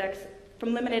from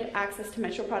limited access to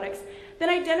menstrual products, then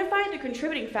identified the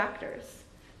contributing factors,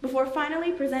 before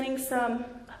finally presenting some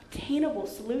obtainable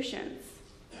solutions.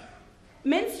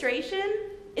 Menstruation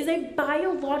is a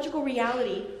biological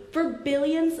reality for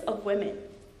billions of women.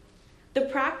 The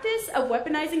practice of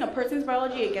weaponizing a person's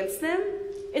biology against them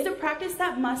is a practice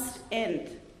that must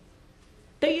end.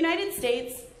 The United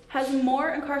States has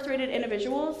more incarcerated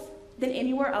individuals than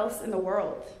anywhere else in the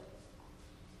world.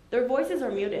 Their voices are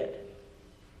muted.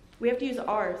 We have to use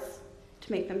ours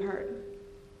to make them heard.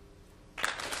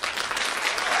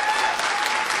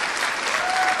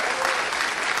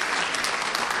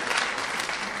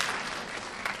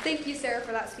 Thank you, Sarah,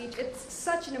 for that speech. It's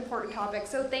such an important topic,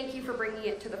 so thank you for bringing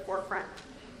it to the forefront.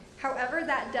 However,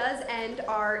 that does end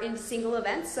our single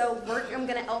events, so I'm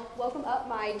going to welcome up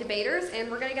my debaters,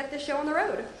 and we're going to get this show on the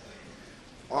road.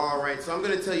 All right, so I'm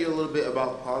going to tell you a little bit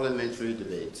about parliamentary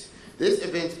debates. This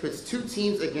event pits two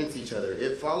teams against each other.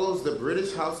 It follows the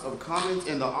British House of Commons,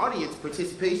 and the audience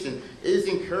participation is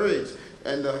encouraged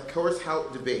in the course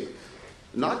house debate.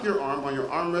 Knock your arm on your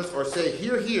armrest or say,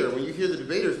 "Hear, hear," when you hear the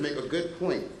debaters make a good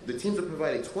point. The teams are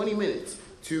provided 20 minutes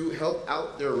to help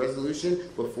out their resolution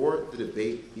before the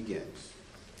debate begins.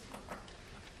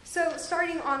 So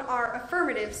starting on our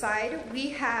affirmative side, we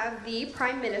have the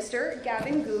Prime Minister,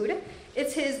 Gavin Good.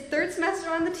 It's his third semester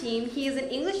on the team. He is an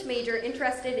English major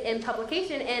interested in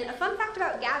publication, and a fun fact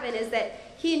about Gavin is that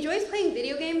he enjoys playing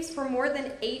video games for more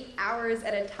than 8 hours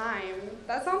at a time.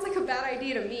 That sounds like a bad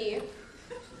idea to me.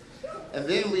 And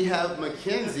then we have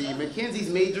Mackenzie. Mackenzie's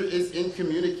major is in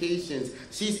communications.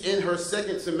 She's in her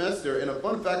second semester, and a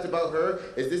fun fact about her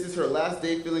is this is her last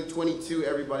day feeling 22.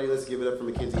 Everybody, let's give it up for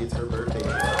Mackenzie. It's her birthday.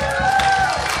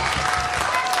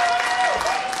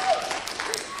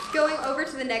 Going over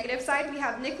to the negative side, we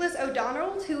have Nicholas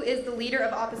O'Donnell, who is the leader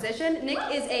of opposition. Nick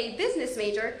is a business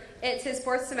major. It's his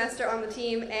fourth semester on the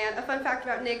team, and a fun fact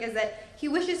about Nick is that he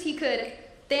wishes he could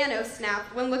Thanos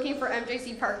snap when looking for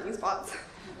MJC parking spots.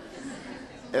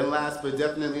 And last but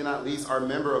definitely not least, our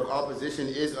member of opposition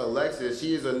is Alexis.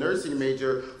 She is a nursing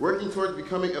major working towards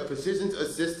becoming a physician's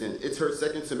assistant. It's her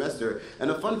second semester.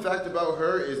 And a fun fact about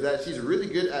her is that she's really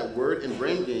good at word and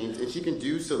brain games, and she can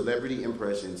do celebrity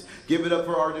impressions. Give it up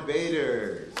for our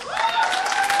debaters.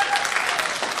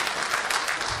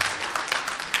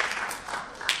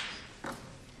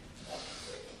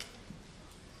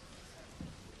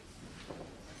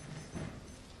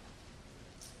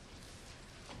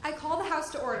 I call the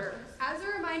House to order. As a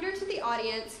reminder to the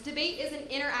audience, debate is an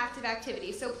interactive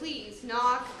activity, so please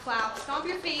knock, clap, stomp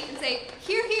your feet, and say,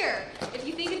 "Hear, hear," if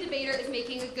you think a debater is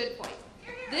making a good point.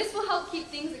 This will help keep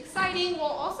things exciting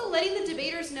while also letting the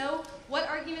debaters know what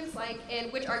arguments like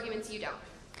and which arguments you don't.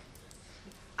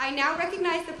 I now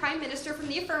recognize the Prime Minister from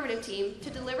the affirmative team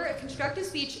to deliver a constructive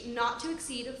speech not to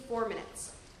exceed 4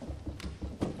 minutes.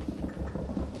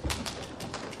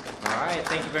 All right,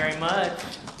 thank you very much.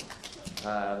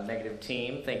 Negative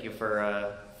team, thank you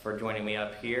for joining me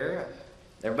up here.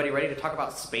 Everybody ready to talk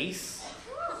about space?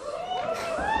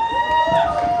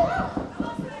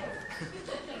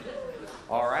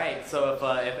 All right, so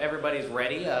if everybody's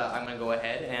ready, I'm going to go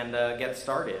ahead and get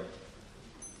started.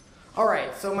 All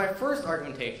right, so my first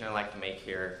argumentation I'd like to make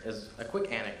here is a quick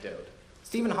anecdote.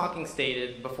 Stephen Hawking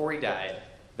stated before he died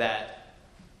that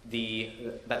the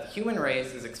human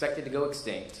race is expected to go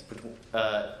extinct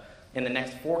in the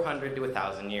next 400 to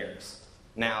 1,000 years.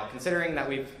 Now, considering that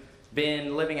we've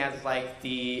been living as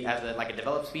a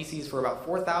developed species for about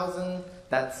 4,000,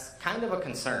 that's kind of a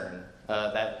concern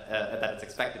that it's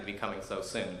expected to be coming so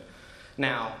soon.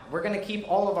 Now, we're going to keep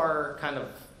all of our kind of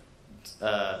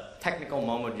technical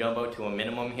mumbo jumbo to a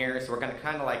minimum here, so we're going to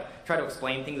kind of like try to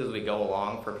explain things as we go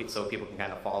along so people can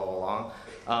kind of follow along.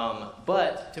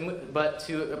 But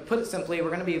to put it simply, we're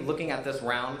going to be looking at this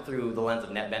round through the lens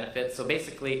of net benefits. So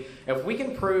basically, if we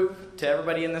can prove to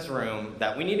everybody in this room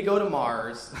that we need to go to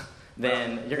Mars,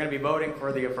 then you're going to be voting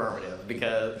for the affirmative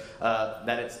because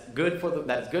that it's good for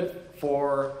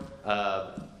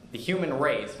the human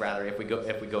race, rather, if we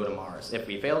go to Mars. If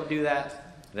we fail to do that,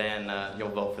 then you'll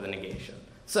vote for the negation.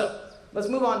 So let's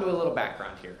move on to a little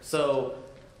background here. So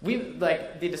the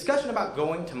discussion about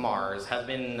going to Mars has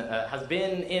been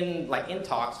in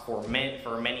talks for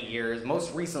many years.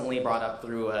 Most recently brought up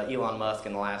through Elon Musk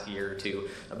in the last year or two.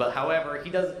 But however,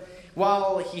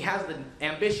 while he has the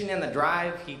ambition and the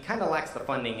drive, he kind of lacks the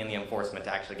funding and the enforcement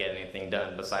to actually get anything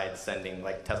done besides sending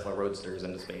like Tesla Roadsters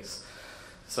into space.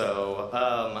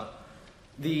 So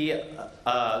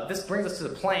this brings us to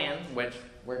the plan, which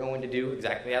we're going to do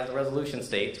exactly as the resolution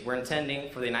states. We're intending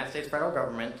for the United States federal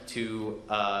government to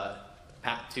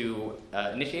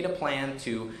initiate a plan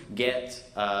to get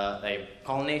a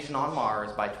colonization on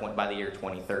Mars by the year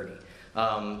 2030.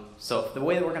 So the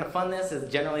way that we're going to fund this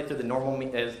is generally through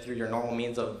your normal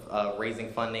means of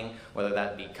raising funding, whether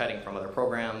that be cutting from other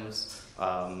programs,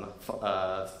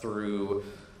 through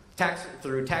tax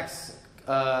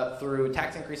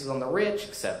increases on the rich,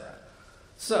 etc.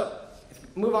 So,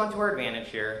 move on to our advantage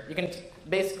here. You can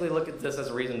basically look at this as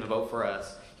a reason to vote for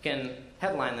us. You can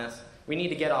headline this, we need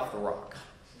to get off the rock.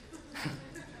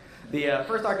 The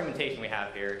first argumentation we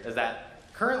have here is that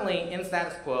currently in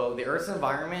status quo, the Earth's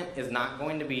environment is not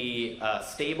going to be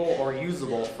stable or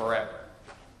usable forever.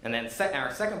 And then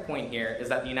our second point here is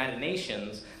that the United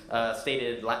Nations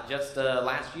stated just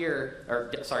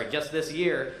this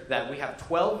year, that we have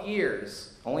 12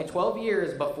 years, only 12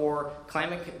 years before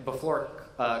climate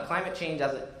change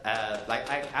as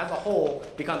a whole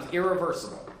becomes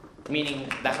irreversible, meaning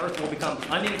that Earth will become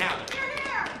uninhabitable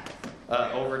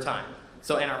over time.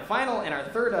 So, our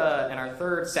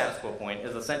third status quo point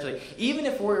is essentially, even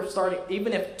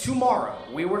if tomorrow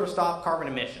we were to stop carbon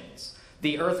emissions,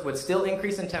 the Earth would still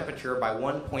increase in temperature by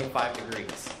 1.5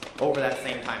 degrees over that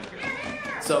same time period.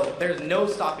 So there's no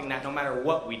stopping that no matter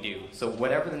what we do. So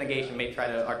whatever the negation may try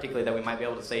to articulate that we might be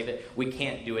able to save it, we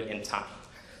can't do it in time.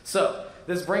 So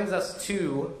this brings us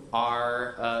to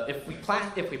our, if we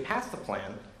pass the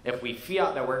plan, if we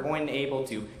fiat that we're going to be able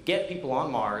to get people on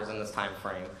Mars in this time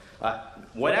frame,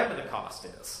 whatever the cost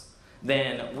is,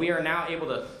 then we are now able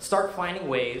to start finding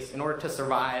ways in order to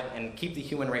survive and keep the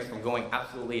human race from going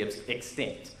absolutely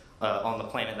extinct on the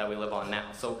planet that we live on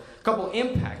now. So a couple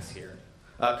impacts here,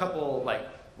 a couple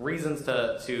reasons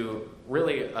to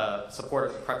really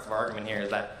support the crux of our argument here is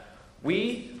that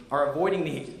we are avoiding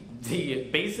the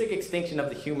basic extinction of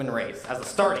the human race as a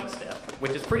starting step,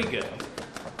 which is pretty good.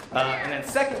 And then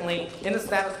secondly, in the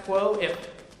status quo, if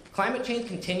climate change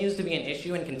continues to be an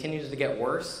issue and continues to get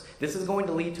worse, this is going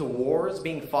to lead to wars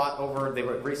being fought over the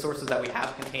resources that we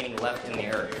have containing left in the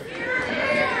earth.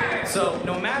 So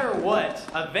no matter what,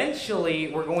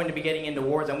 eventually we're going to be getting into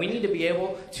wars, and we need to be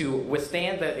able to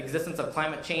withstand the existence of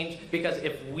climate change, because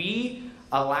if we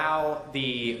allow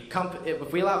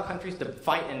countries to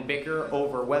fight and bicker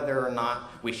over whether or not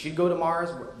we should go to Mars,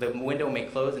 the window may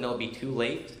close and it'll be too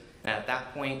late. And at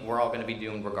that point, we're all going to be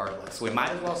doomed regardless. So we might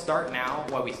as well start now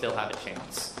while we still have a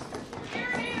chance.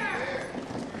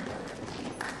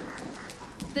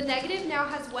 The negative now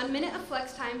has 1 minute of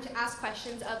flex time to ask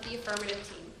questions of the affirmative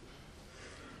team.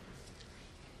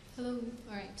 Hello.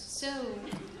 All right. So,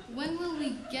 when will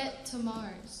we get to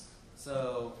Mars?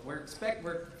 So we're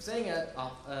saying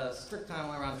a strict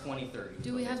timeline around 2030.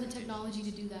 Do we have the technology to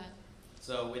do that?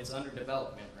 So it's under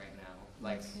development right now,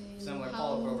 like similar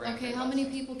Apollo program. Okay, how many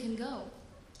people can go?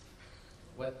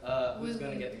 What? Who's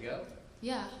going to get to go?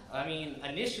 Yeah. I mean,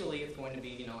 initially it's going to be,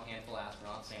 you know, a handful of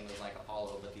astronauts, same as like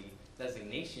Apollo, but the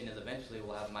designation is eventually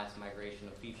we'll have mass migration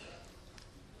of people.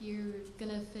 You're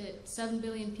gonna fit 7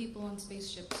 billion people on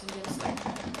spaceships and get us there.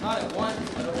 Not at once,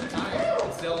 but over time.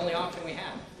 It's the only option we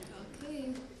have. Okay.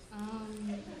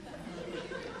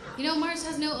 You know, Mars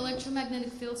has no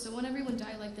electromagnetic field, so won't everyone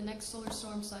die like the next solar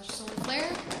storm / solar flare?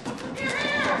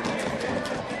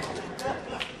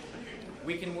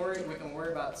 We can worry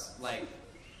about like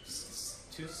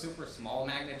two super small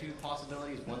magnitude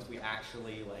possibilities once we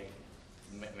actually like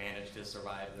manage to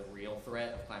survive the real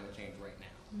threat of climate change right now.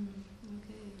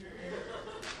 Okay.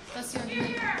 That's your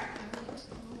argument.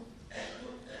 Alright.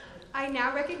 I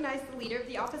now recognize the leader of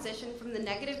the opposition from the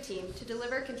negative team to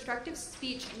deliver a constructive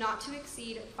speech not to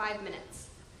exceed 5 minutes.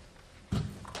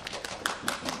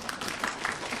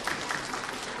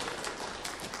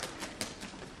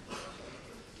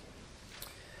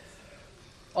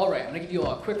 All right, I'm going to give you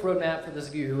all a quick roadmap for those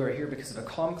of you who are here because of a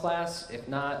comm class. If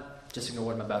not, just ignore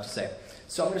what I'm about to say.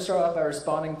 So I'm going to start off by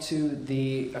responding to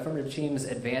the affirmative team's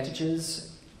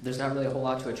advantages. There's not really a whole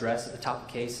lot to address at the top of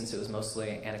the case since it was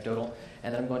mostly anecdotal.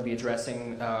 And then I'm going to be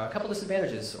addressing a couple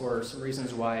disadvantages or some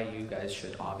reasons why you guys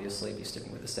should obviously be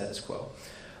sticking with the status quo.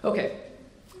 Okay,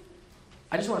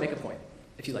 I just want to make a point,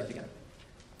 if you'd like to begin.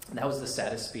 That was the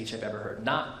saddest speech I've ever heard.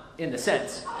 Not in the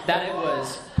sense that it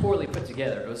was poorly put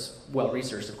together. It was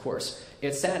well-researched, of course.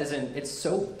 It's sad as in, it's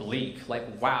so bleak.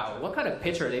 Like, wow, what kind of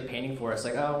picture are they painting for us?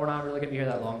 Like, oh, we're not really going to be here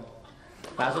that long.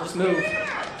 Might as well just move.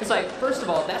 It's like, first of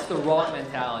all, that's the wrong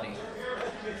mentality.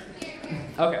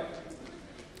 Okay.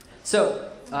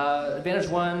 So, advantage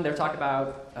one, they're talking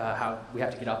about how we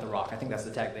have to get off the rock. I think that's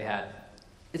the tag they had.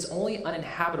 It's only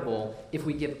uninhabitable if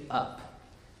we give up.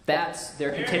 That's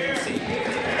their contingency.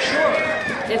 Sure,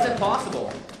 it's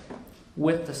impossible.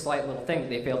 With the slight little thing that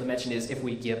they failed to mention is if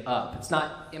we give up. It's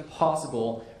not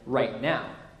impossible right now.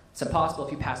 It's impossible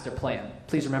if you pass their plan.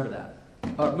 Please remember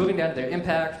that. Moving down to their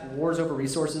impact, wars over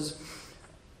resources.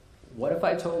 What if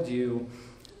I told you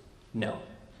no?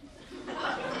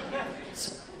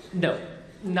 No,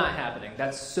 not happening.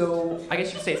 That's so, I guess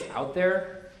you could say it's out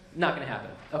there. Not going to happen.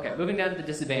 Okay, moving down to the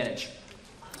disadvantage.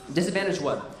 Disadvantage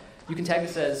one. You can tag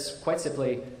this as, quite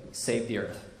simply, save the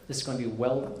Earth. This is going to be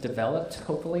well developed,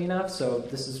 hopefully enough, so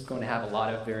this is going to have a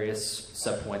lot of various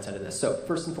subpoints under this. So,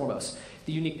 first and foremost,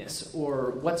 the uniqueness,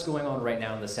 or what's going on right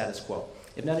now in the status quo.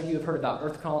 If none of you have heard about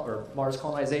or Mars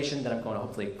colonization, then I'm going to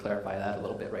hopefully clarify that a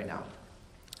little bit right now.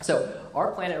 So,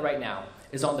 our planet right now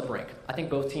is on the brink. I think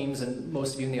both teams and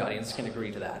most of you in the audience can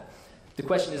agree to that. The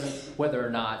question isn't whether or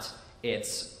not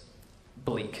it's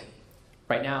bleak.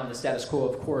 Right now, in the status quo,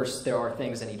 of course, there are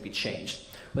things that need to be changed.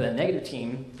 What the negative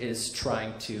team is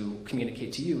trying to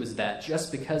communicate to you is that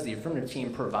just because the affirmative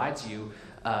team provides you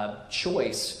a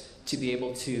choice to be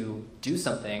able to do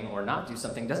something or not do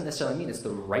something doesn't necessarily mean it's the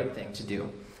right thing to do.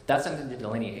 That's something to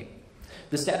delineate.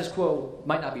 The status quo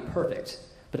might not be perfect,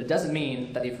 but it doesn't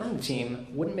mean that the affirmative team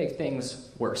wouldn't make things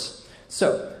worse.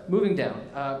 So, moving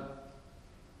down.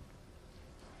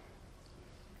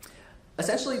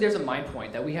 Essentially, there's a mind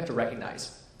point that we have to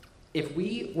recognize. If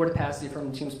we were to pass the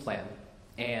affirmative team's plan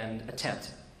and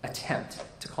attempt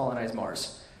to colonize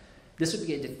Mars, this would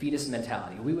be a defeatist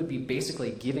mentality. We would be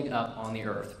basically giving up on the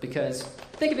Earth because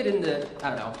think of it in the, I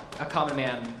don't know, a common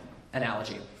man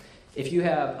analogy. If you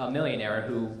have a millionaire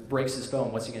who breaks his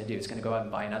phone, what's he going to do? He's going to go out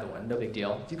and buy another one. No big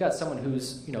deal. If you've got someone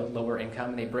who's, lower income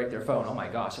and they break their phone, oh my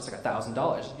gosh, that's like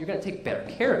 $1,000. You're going to take better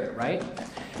care of it, right?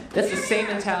 That's the same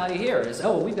mentality here. Is,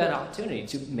 oh, well, we've got an opportunity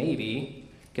to maybe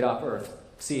get off Earth.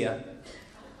 See ya.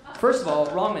 First of all,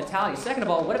 wrong mentality. Second of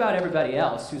all, what about everybody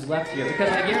else who's left here? Because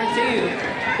I guarantee you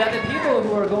that the people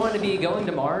who are going to be going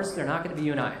to Mars, they're not going to be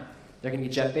you and I. They're going to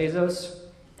be Jeff Bezos.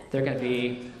 They're going to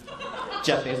be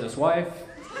Jeff Bezos' wife.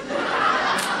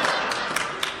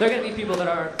 They're going to be people that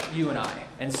aren't you and I.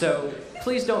 And so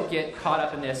please don't get caught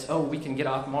up in this, oh, we can get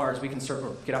off Mars, we can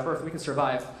get off Earth, we can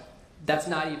survive. That's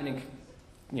not even,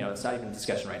 it's not even a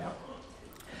discussion right now.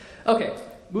 Okay,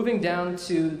 moving down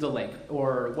to the link,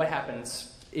 or what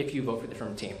happens if you vote for the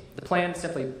affirmative team. The plan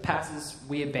simply passes,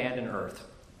 we abandon Earth.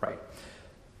 Right.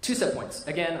 2 subpoints.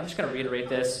 Again, I'm just going to reiterate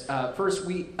this. First,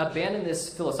 we abandon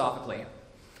this philosophically.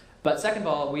 But second of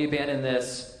all, we abandon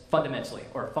this fundamentally,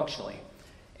 or functionally.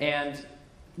 And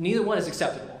neither one is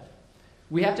acceptable.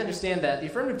 We have to understand that the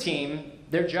affirmative team,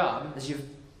 their job, as you've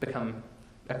become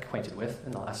acquainted with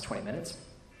in the last 20 minutes,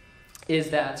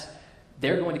 is that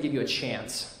they're going to give you a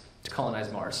chance to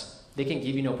colonize Mars. They can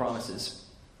give you no promises.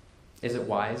 Is it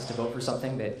wise to vote for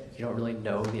something that you don't really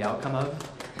know the outcome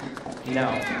of?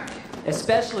 No.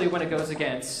 Especially when it goes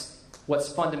against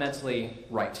what's fundamentally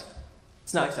right.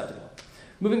 It's not acceptable.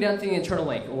 Moving down to the internal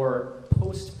link, or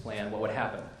post-plan, what would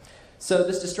happen? So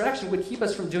this distraction would keep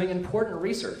us from doing important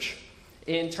research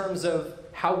in terms of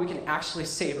how we can actually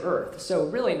save Earth. So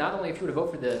really, not only if you were to vote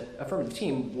for the affirmative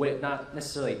team, would it not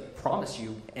necessarily promise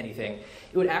you anything,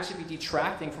 it would actually be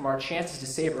detracting from our chances to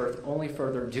save Earth, only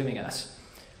further dooming us.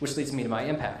 Which leads me to my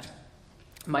impact.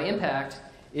 My impact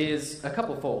is a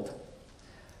couple-fold.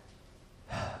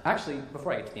 Actually,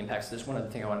 before I get to the impacts, there's one other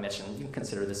thing I want to mention. You can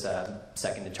consider this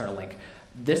second internal link.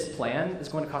 This plan is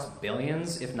going to cost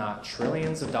billions, if not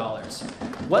trillions of dollars.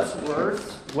 What's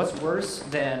worse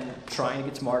than trying to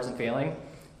get to Mars and failing?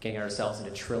 Getting ourselves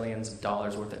into trillions of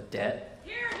dollars worth of debt.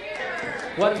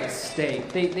 What a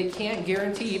mistake. They can't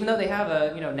guarantee, even though they have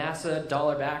a NASA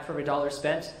dollar back for every dollar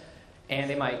spent, and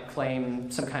they might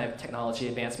claim some kind of technology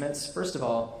advancements. First of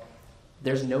all,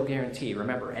 there's no guarantee.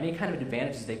 Remember, any kind of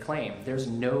advantages they claim, there's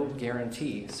no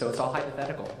guarantee. So it's all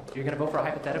hypothetical. You're going to vote for a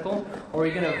hypothetical, or are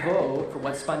you going to vote for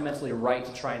what's fundamentally right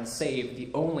to try and save the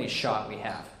only shot we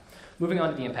have? Moving on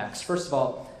to the impacts. First of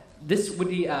all, this would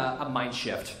be a mind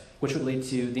shift, which would lead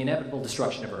to the inevitable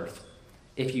destruction of Earth.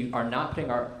 If you are not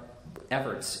putting our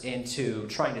efforts into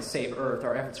trying to save Earth,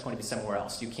 our efforts are going to be somewhere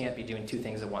else. You can't be doing two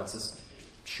things at once, as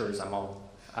sure as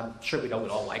I'm sure we'd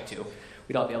all like to.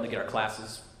 We'd all be able to get our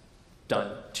classes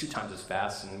done 2 times as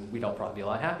fast, and we'd all probably be a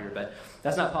lot happier, but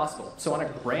that's not possible. So on a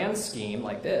grand scheme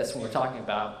like this, when we're talking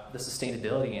about the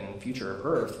sustainability and future of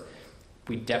Earth,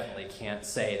 we definitely can't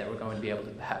say that we're going to be able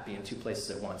to be in 2 places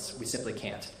at once. We simply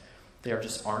can't. There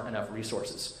just aren't enough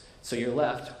resources. So you're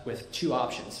left with 2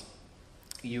 options.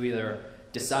 You either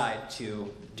decide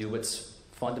to do what's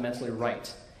fundamentally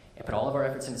right and put all of our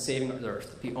efforts into saving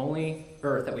Earth, the only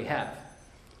Earth that we have,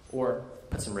 or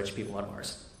put some rich people on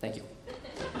Mars. Thank you.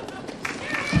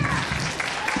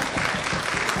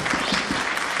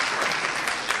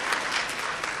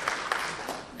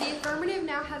 The affirmative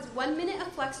now has 1 minute of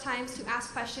flex times to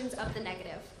ask questions of the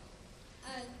negative.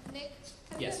 Nick,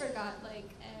 have Yes. you ever got like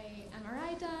a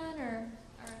MRI done or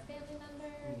a family member?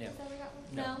 No. Has ever got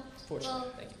one? No. Fortunately,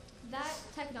 Well, thank you. that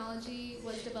technology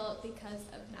was developed because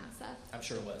of NASA. I'm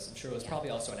sure it was. I'm sure it was probably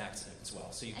also an accident as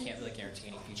well, so you And- can't really guarantee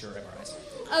any future MRIs.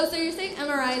 Oh, so you're saying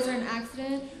MRIs are an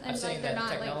accident I'm and saying like they're that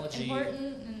not technology- like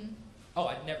important and Oh,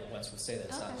 I never once would say that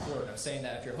it's not Okay. important. I'm saying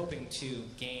that if you're hoping to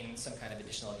gain some kind of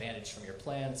additional advantage from your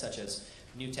plan, such as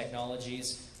new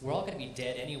technologies, we're all going to be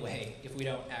dead anyway if we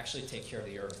don't actually take care of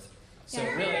the Earth. So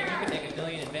Yeah. really, you can make a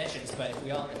million inventions, but if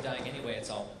we all end up dying anyway, it's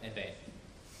all in vain.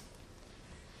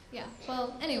 yeah.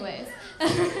 Well, anyways.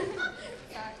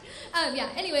 Sorry. Yeah.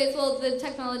 Anyways, well, the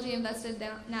technology invested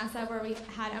down NASA where we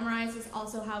had MRIs is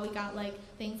also how we got like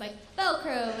things like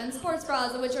Velcro and sports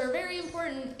bras, which are very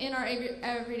important in our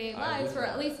everyday lives for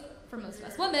at least for most of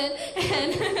us women.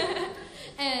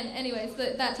 And anyways,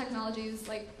 that technology is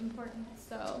like important.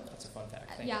 So That's a fun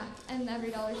fact. Thank yeah, and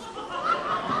every dollar.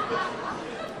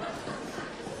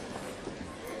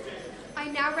 I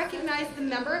now recognize the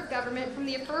member of government from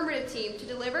the affirmative team to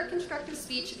deliver constructive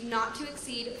speech not to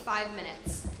exceed 5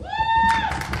 minutes.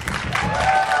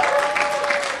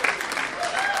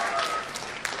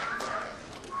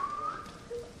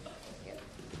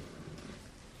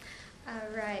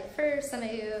 All right, for some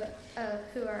of you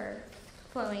who are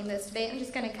following this debate, I'm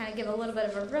just going to kind of give a little bit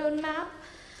of a roadmap.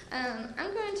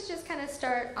 I'm going to just kind of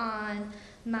start on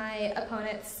my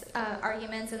opponent's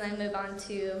arguments and then move on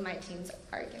to my team's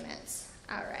arguments.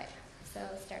 All right, so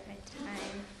start my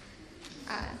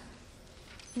time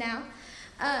now.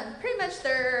 Pretty much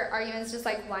their arguments just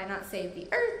like, why not save the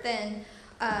Earth? And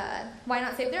why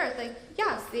not save the Earth? Like,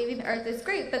 yeah, saving the Earth is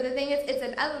great, but the thing is, it's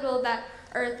inevitable that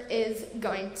Earth is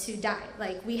going to die.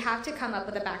 Like, we have to come up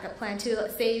with a backup plan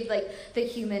to save, like, the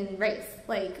human race.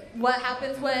 Like, what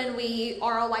happens when we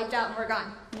are all wiped out and we're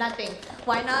gone? Nothing.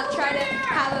 Why not try to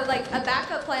have, a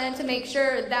backup plan to make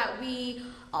sure that we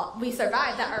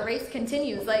survive, that our race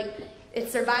continues? Like,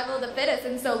 it's survival of the fittest,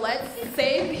 and so let's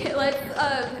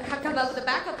come up with a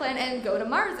backup plan and go to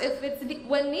Mars if it's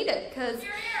when needed, because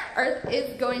Earth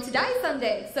is going to die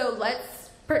someday. So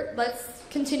let's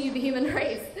continue the human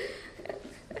race.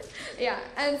 Yeah,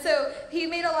 and so he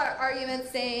made a lot of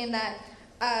arguments saying that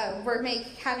we're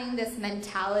having this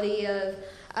mentality of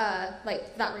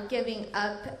that we're giving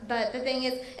up. But the thing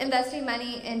is, investing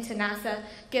money into NASA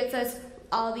gets us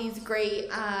all these great.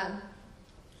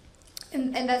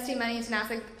 Investing money into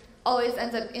NASA always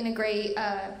ends up in a great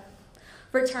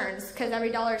returns, because every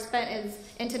dollar spent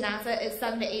into NASA is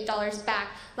 $7 to $8 back.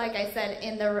 Like I said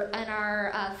in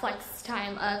our flex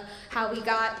time of how we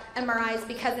got MRIs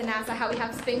because of NASA, how we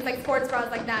have things like sports bras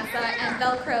like NASA and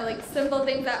Velcro, like simple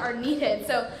things that are needed.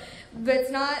 So but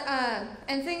it's not,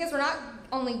 and the thing is, we're not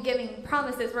only giving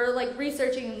promises, we're like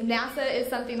researching. NASA is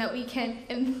something that we can,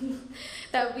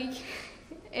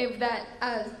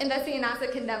 investing in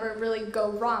NASA can never really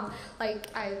go wrong, like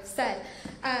I've said.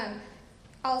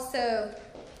 Also,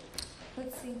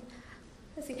 let's see.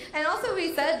 And also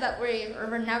we said that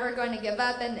we're never going to give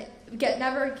up, and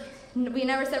we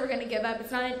never said we're going to give up.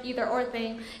 It's not an either or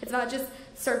thing. It's about just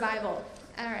survival.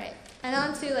 All right. And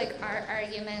on to like our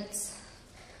arguments.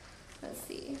 Let's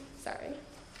see. Sorry.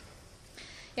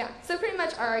 Yeah. So pretty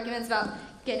much our arguments about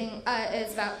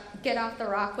is about get off the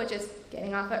rock, which is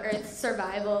getting off of Earth,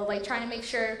 survival, like trying to make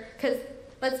sure, because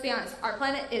let's be honest, our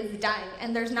planet is dying,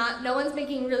 and no one's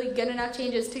making really good enough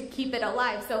changes to keep it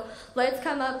alive. So let's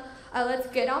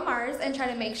get on Mars and try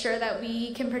to make sure that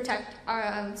we can protect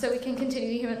our, so we can continue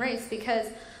the human race, because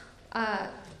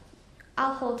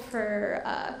I'll hold for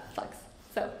Flex.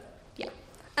 So, yeah.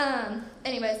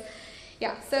 Anyways,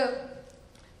 getting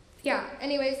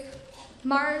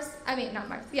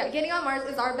on Mars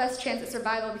is our best chance at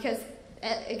survival, because,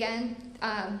 again,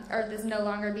 Earth is no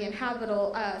longer being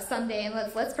habitable someday, and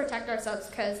let's protect ourselves,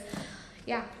 because,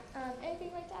 yeah.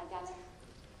 Anything like that, Gavin?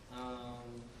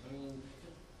 I mean,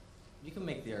 you can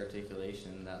make the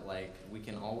articulation that, like, we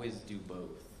can always do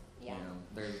both. Yeah. You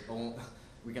know,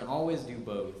 we can always do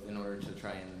both in order to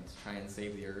try and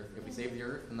save the Earth. If we save the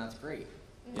Earth, then that's great.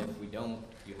 If we don't,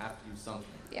 you have to do something.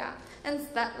 Yeah, and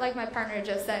that, like my partner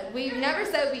just said, we never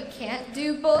said we can't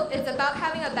do both. It's about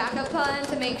having a backup plan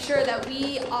to make sure that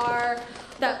the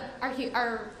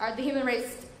human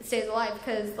race stays alive.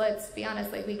 Because let's be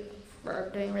honest, like we're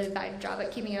doing a really bad job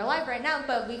at keeping it alive right now.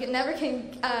 But we can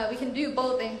do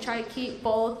both and try to keep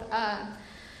both.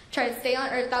 Try to stay on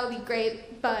Earth. That would be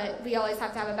great. But we always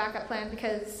have to have a backup plan,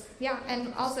 because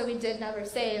and also we did never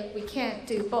say we can't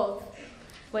do both.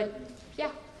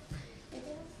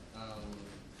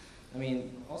 I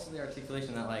mean, also the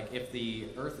articulation that, like, if the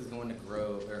Earth is going to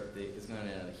grow, or is going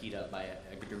to heat up by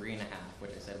a degree and a half,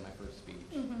 which I said in my first speech,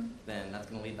 then that's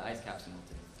going to lead to ice caps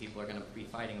melting. People are going to be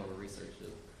fighting over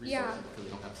resources because we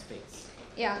don't have space.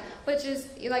 Yeah, which is,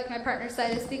 like my partner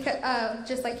said, is because,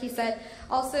 just like he said,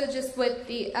 also just with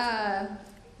the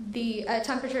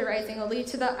temperature rising will lead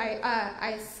to the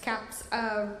ice caps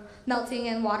melting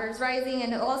and waters rising,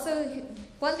 and also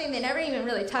one thing they never even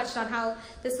really touched on, how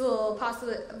this will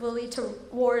lead to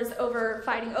wars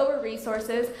fighting over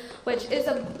resources, which is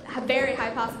a very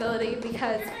high possibility,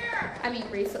 because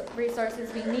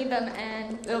resources, we need them,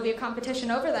 and it'll be a competition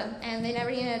over them, and they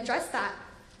never even address that.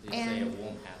 They say it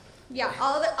won't happen. Yeah,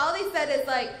 all they said is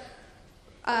like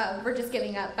we're just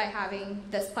giving up by having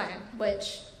this plan,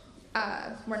 which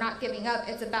we're not giving up.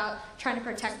 It's about trying to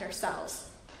protect ourselves.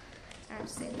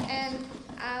 And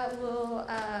I will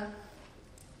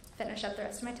finish up the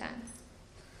rest of my time.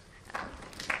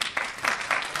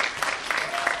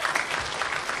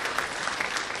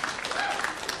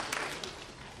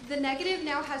 The negative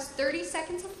now has 30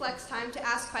 seconds of flex time to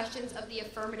ask questions of the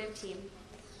affirmative team.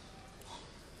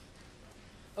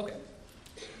 Okay.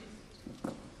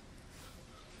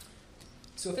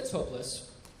 So if it's hopeless,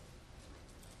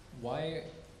 why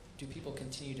do people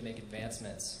continue to make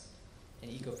advancements in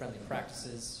eco-friendly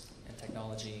practices and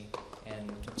technology,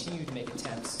 and continue to make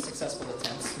successful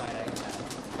attempts, might I add?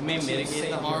 It may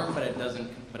mitigate the harm, but it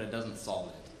doesn't solve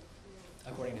it.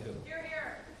 According to who?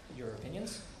 Your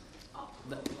opinions?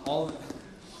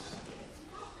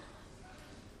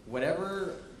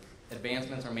 Whatever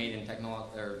advancements are made in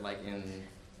technology, or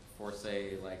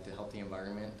to help the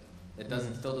environment, it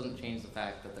still doesn't change the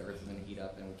fact that the Earth is going to heat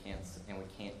up, and we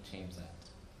can't change that.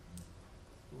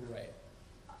 Right.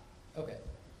 Okay.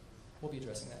 We'll be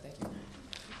addressing that. Thank you.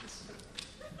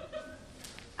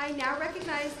 I now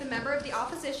recognize the member of the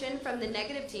opposition from the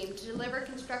negative team to deliver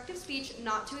constructive speech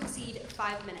not to exceed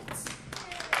 5 minutes.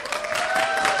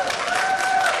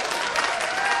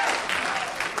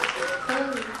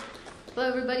 Hello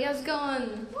everybody, how's it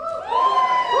going?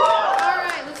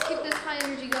 Alright, let's keep this high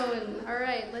energy going.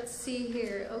 Alright, let's see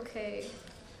here. Okay,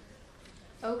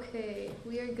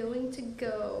 we are going to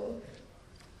go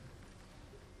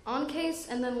on case,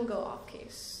 and then we'll go off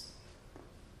case.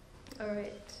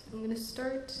 Alright, I'm gonna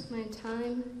start my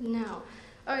time now.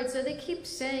 Alright, so they keep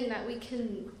saying that we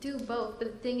can do both,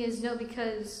 but the thing is, no,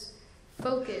 because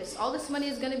focus. All this money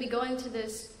is gonna be going to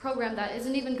this program that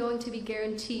isn't even going to be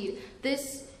guaranteed.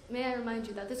 May I remind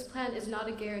you that this plan is not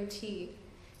a guarantee,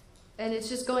 and it's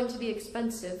just going to be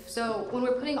expensive. So when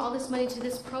we're putting all this money to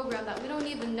this program that we don't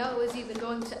even know is even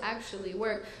going to actually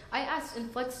work, I asked in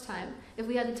Flex Time if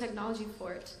we had the technology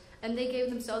for it, and they gave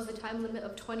themselves the time limit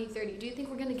of 2030. Do you think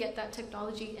we're going to get that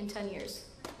technology in 10 years?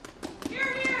 Do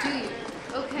you?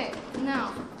 Okay,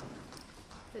 now,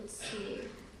 let's see.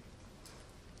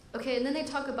 Okay, and then they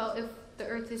talk about if the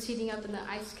Earth is heating up and the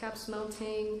ice caps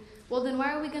melting. Well, then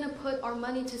why are we going to put our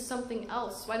money to something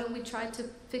else? Why don't we try to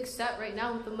fix that right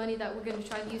now with the money that we're going to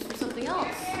try to use for something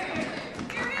else?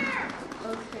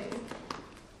 Okay.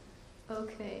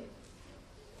 Okay.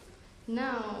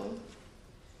 Now,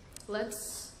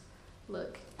 let's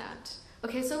look at...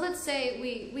 Okay, so let's say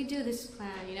we do this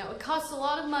plan, you know. It costs a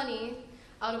lot of money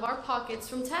out of our pockets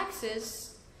from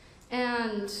taxes,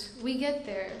 and we get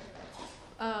there.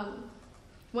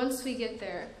 Once we get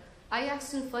there, I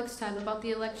asked in Flex Time about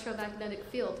the electromagnetic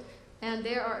field, and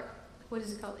there are, what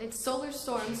is it called? It's solar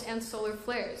storms and solar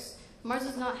flares. Mars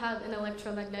does not have an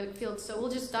electromagnetic field, so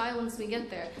we'll just die once we get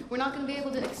there. We're not going to be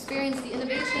able to experience the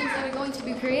innovations that are going to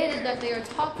be created that they are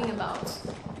talking about.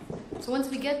 So once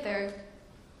we get there,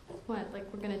 what,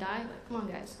 like we're going to die? Like, come on,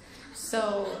 guys.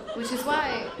 So, which is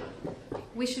why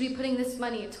we should be putting this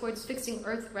money towards fixing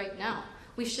Earth right now.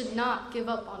 We should not give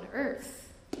up on Earth.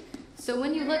 So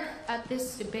when you look at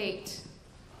this debate,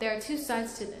 there are two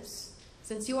sides to this,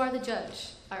 since you are the judge,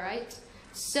 all right?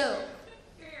 So,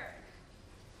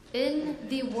 in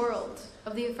the world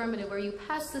of the affirmative, where you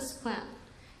pass this plan,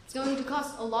 it's going to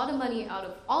cost a lot of money out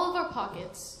of all of our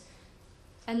pockets,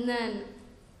 and then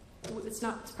it's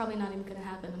probably not even going to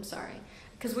happen, I'm sorry,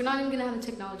 because we're not even going to have the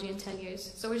technology in 10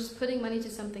 years, so we're just putting money to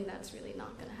something that's really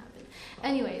not going to happen.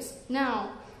 Anyways,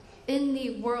 now, in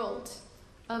the world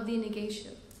of the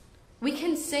negation, we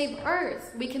can save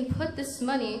Earth. We can put this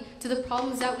money to the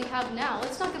problems that we have now.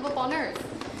 Let's not give up on Earth.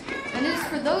 And it is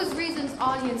for those reasons,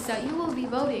 audience, that you will be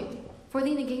voting for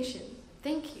the negation.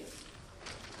 Thank you.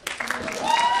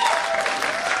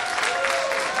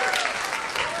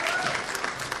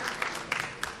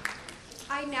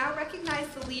 I now recognize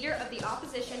the leader of the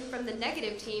opposition from the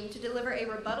negative team to deliver a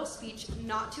rebuttal speech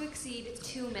not to exceed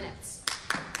 2 minutes.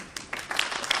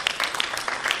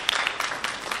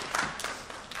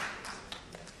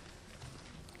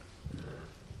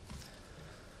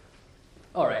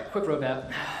 All right, quick roadmap.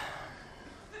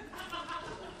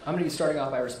 I'm going to be starting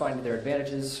off by responding to their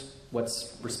advantages,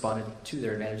 what's responded to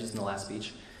their advantages in the last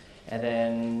speech, and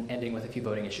then ending with a few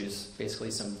voting issues,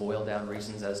 basically some boiled down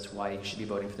reasons as to why you should be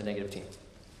voting for the negative team.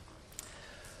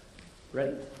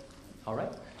 Ready? All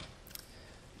right.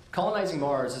 Colonizing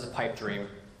Mars is a pipe dream.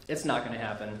 It's not going to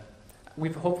happen.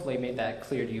 We've hopefully made that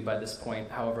clear to you by this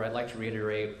point. However, I'd like to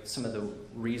reiterate some of the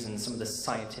reasons, some of the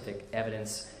scientific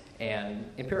evidence and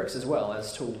empirics as well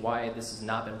as to why this has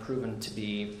not been proven to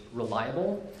be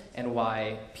reliable and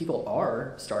why people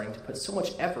are starting to put so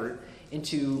much effort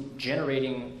into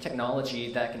generating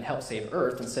technology that can help save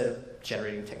Earth instead of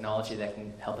generating technology that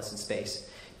can help us in space.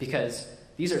 Because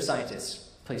these are scientists,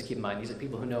 please keep in mind, these are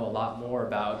people who know a lot more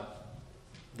about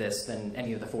this than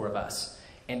any of the four of us.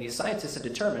 And these scientists have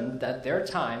determined that their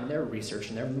time, their research,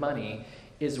 and their money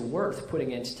is worth putting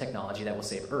into technology that will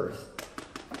save Earth.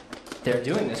 They're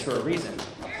doing this for a reason.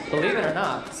 Believe it or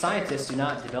not, scientists do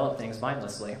not develop things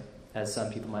mindlessly, as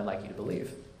some people might like you to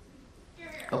believe.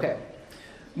 Okay,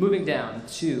 moving down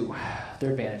to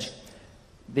their advantage.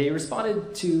 They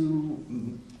responded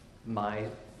to my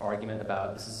argument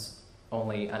about this is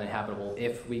only uninhabitable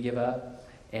if we give up,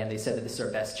 and they said that this is our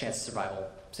best chance of survival.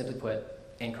 Simply put,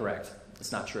 incorrect.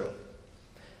 It's not true.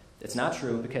 It's not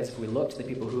true because if we look to the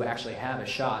people who actually have a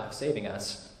shot of saving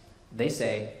us, they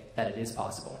say that it is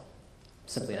possible.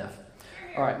 Simply enough.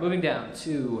 All right, moving down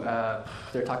to,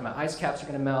 they're talking about ice caps are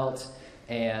going to melt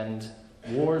and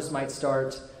wars might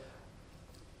start.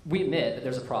 We admit that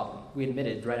there's a problem. We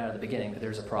admitted right out of the beginning that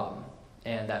there's a problem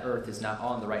and that Earth is not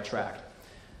on the right track.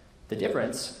 The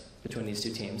difference between these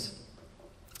two teams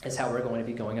is how we're going to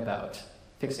be going about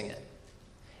fixing it.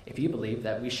 If you believe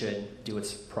that we should do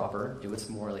what's proper, do what's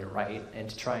morally right, and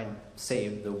to try and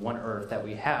save the one Earth that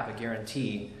we have a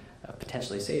guarantee of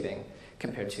potentially saving,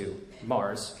 compared to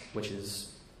Mars, which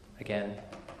is, again,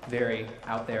 very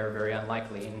out there, very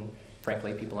unlikely, and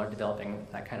frankly, people aren't developing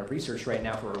that kind of research right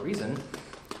now for a reason,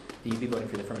 you'd be voting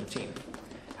for the affirmative team.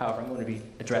 However, I'm going to be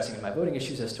addressing in my voting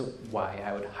issues as to why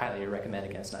I would highly recommend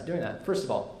against not doing that. First of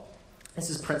all,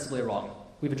 this is principally wrong.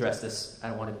 We've addressed this. I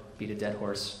don't want to beat a dead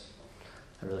horse.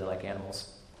 I really like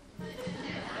animals.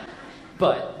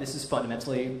 But this is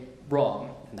fundamentally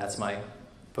wrong, and that's my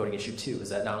voting issue too, is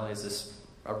that not only is this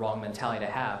a wrong mentality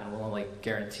to have and will only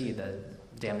guarantee the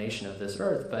damnation of this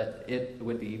Earth, but it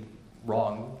would be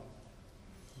wrong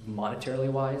monetarily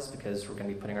wise because we're going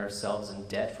to be putting ourselves in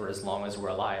debt for as long as we're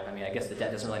alive. I mean, I guess the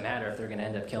debt doesn't really matter if they're going to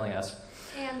end up killing us.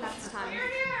 And that's time.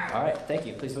 All right, thank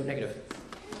you. Please vote negative.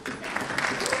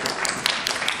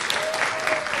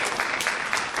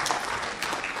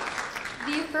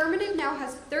 The affirmative now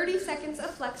has 30 seconds of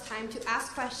flex time to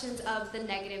ask questions of the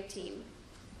negative team.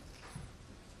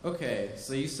 Okay,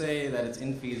 so you say that it's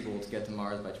infeasible to get to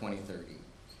Mars by 2030.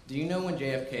 Do you know when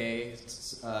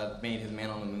JFK made his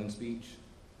man on the moon speech?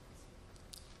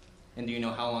 And do you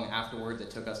know how long afterwards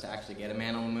it took us to actually get a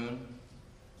man on the moon?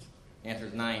 Answer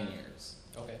is 9 years.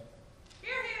 Okay.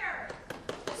 Hear, hear!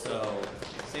 So,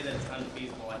 say that it's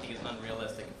unfeasible, I think it's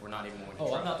unrealistic if we're not even going to Oh,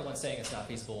 try. I'm not the one saying it's not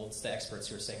feasible. It's the experts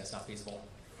who are saying it's not feasible.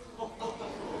 I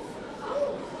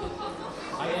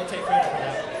can't take credit for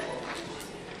that.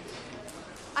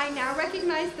 I now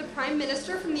recognize the Prime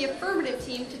Minister from the affirmative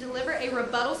team to deliver a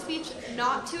rebuttal speech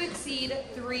not to exceed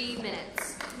 3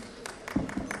 minutes.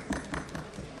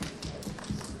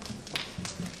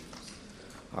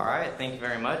 All right, thank you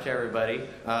very much, everybody.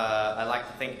 I'd like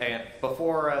to thank,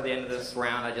 before the end of this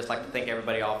round, I'd just like to thank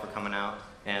everybody all for coming out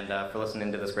and for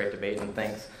listening to this great debate. And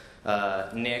thanks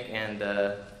Nick and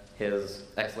his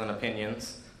excellent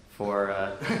opinions for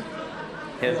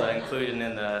his inclusion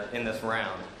in this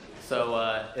round.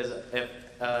 So if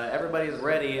everybody's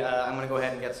ready, I'm going to go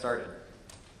ahead and get started.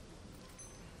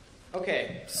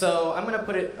 Okay, so I'm going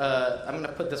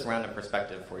to put this round in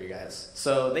perspective for you guys.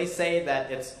 So they say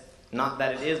that it's not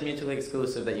that it is mutually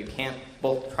exclusive, that you can't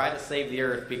both try to save the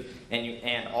Earth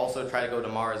and also try to go to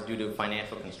Mars due to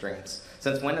financial constraints.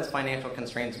 Since when has financial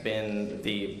constraints been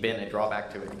a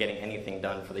drawback to getting anything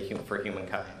done for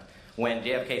humankind? When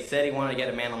JFK said he wanted to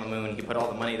get a man on the moon, he put all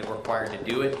the money that required to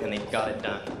do it, and they got it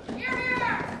done.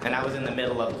 And that was in the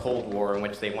middle of the Cold War, in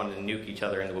which they wanted to nuke each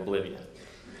other into oblivion.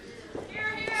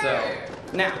 So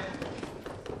now,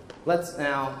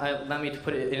 let me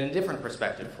put it in a different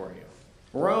perspective for you.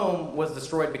 Rome was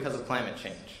destroyed because of climate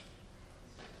change.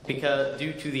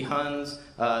 Due to the Huns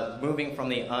moving from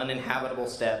the uninhabitable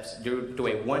steppes due to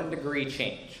a 1 degree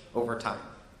change over time,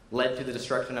 led to the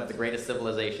destruction of the greatest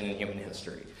civilization in human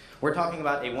history. We're talking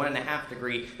about a 1.5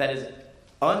 degree that is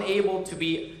unable to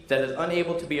be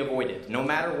avoided, no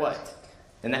matter what.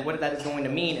 And what that is going to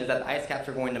mean is that the ice caps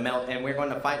are going to melt, and we're going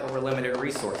to fight over limited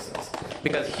resources.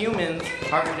 Because humans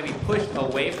are going to be pushed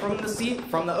away from the sea,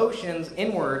 from the oceans,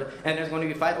 inward, and there's going to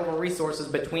be fight over resources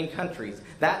between countries.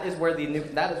 That is where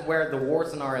the war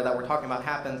scenario that we're talking about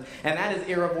happens, and that is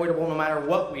irrevoidable no matter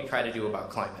what we try to do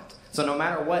about climate. So no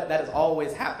matter what, that is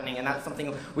always happening, and that's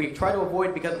something we try to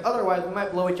avoid, because otherwise we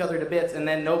might blow each other to bits, and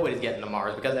then nobody's getting to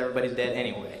Mars because everybody's dead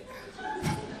anyway.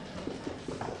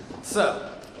 So,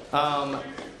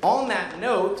 on that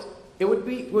note, it would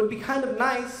be kind of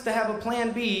nice to have a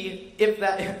plan B if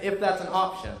that's an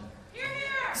option.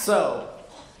 So,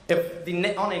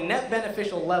 on a net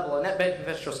beneficial level, a net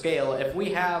beneficial scale, if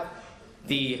we have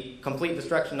the complete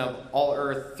destruction of all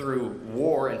Earth through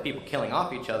war and people killing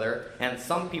off each other, and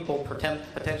some people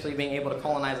potentially being able to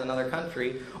colonize another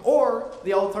country, or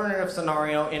the alternative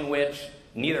scenario in which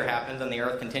neither happens and the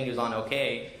Earth continues on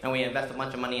okay, and we invest a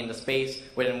bunch of money into space,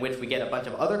 in which we get a bunch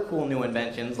of other cool new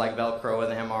inventions like Velcro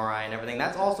and the MRI and everything.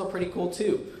 That's also pretty cool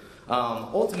too.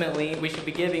 Ultimately, we should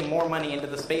be giving more money into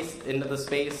the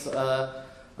space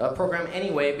program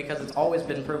anyway, because it's always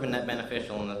been proven net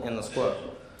beneficial in the squad.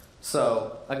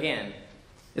 So again,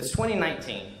 it's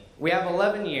 2019. We have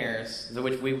 11 years,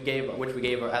 which we gave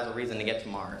as a reason to get to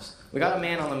Mars. We got a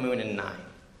man on the moon in 9.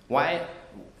 Why?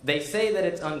 They say that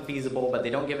it's unfeasible, but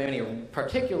they don't give any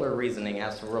particular reasoning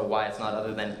as to why it's not,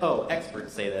 other than, oh,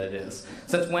 experts say that it is.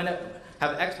 Since when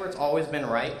have experts always been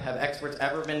right? Have experts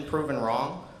ever been proven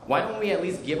wrong? Why don't we at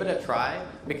least give it a try?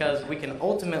 Because we can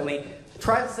ultimately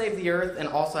try to save the Earth and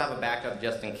also have a backup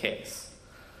just in case.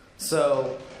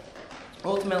 So,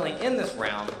 ultimately, in this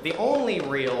round, the only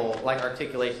real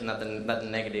articulation that the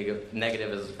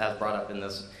negative is as brought up in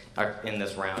this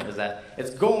round is that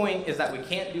we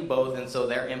can't do both, and so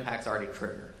their impact's already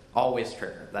triggered, always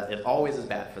triggered. That it always is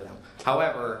bad for them.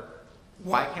 However,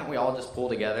 why can't we all just pull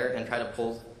together and try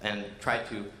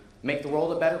to make the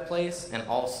world a better place and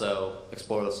also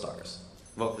explore the stars?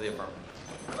 Vote for the affirmative.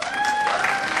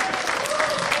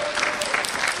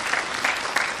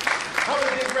 How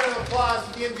about a big round of applause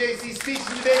for the MJC Speech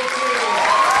and Debate team?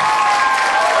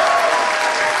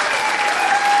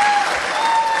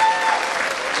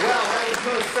 Well, that was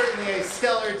most certainly a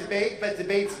stellar debate, but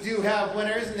debates do have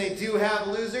winners and they do have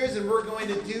losers, and we're going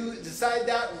to decide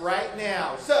that right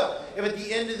now. So, if at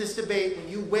the end of this debate, when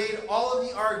you weighed all of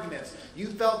the arguments, you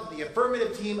felt that the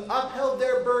affirmative team upheld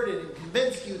their burden and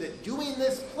convinced you that doing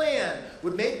this plan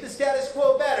would make the status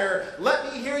quo better, let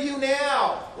me hear you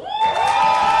now.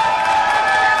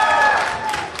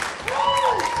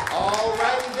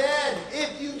 Alrighty then,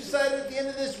 if you decided at the end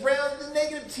of this round the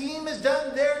negative team has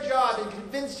done their job and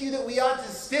convinced you that we ought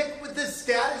to stick with the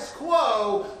status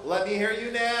quo, let me hear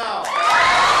you now.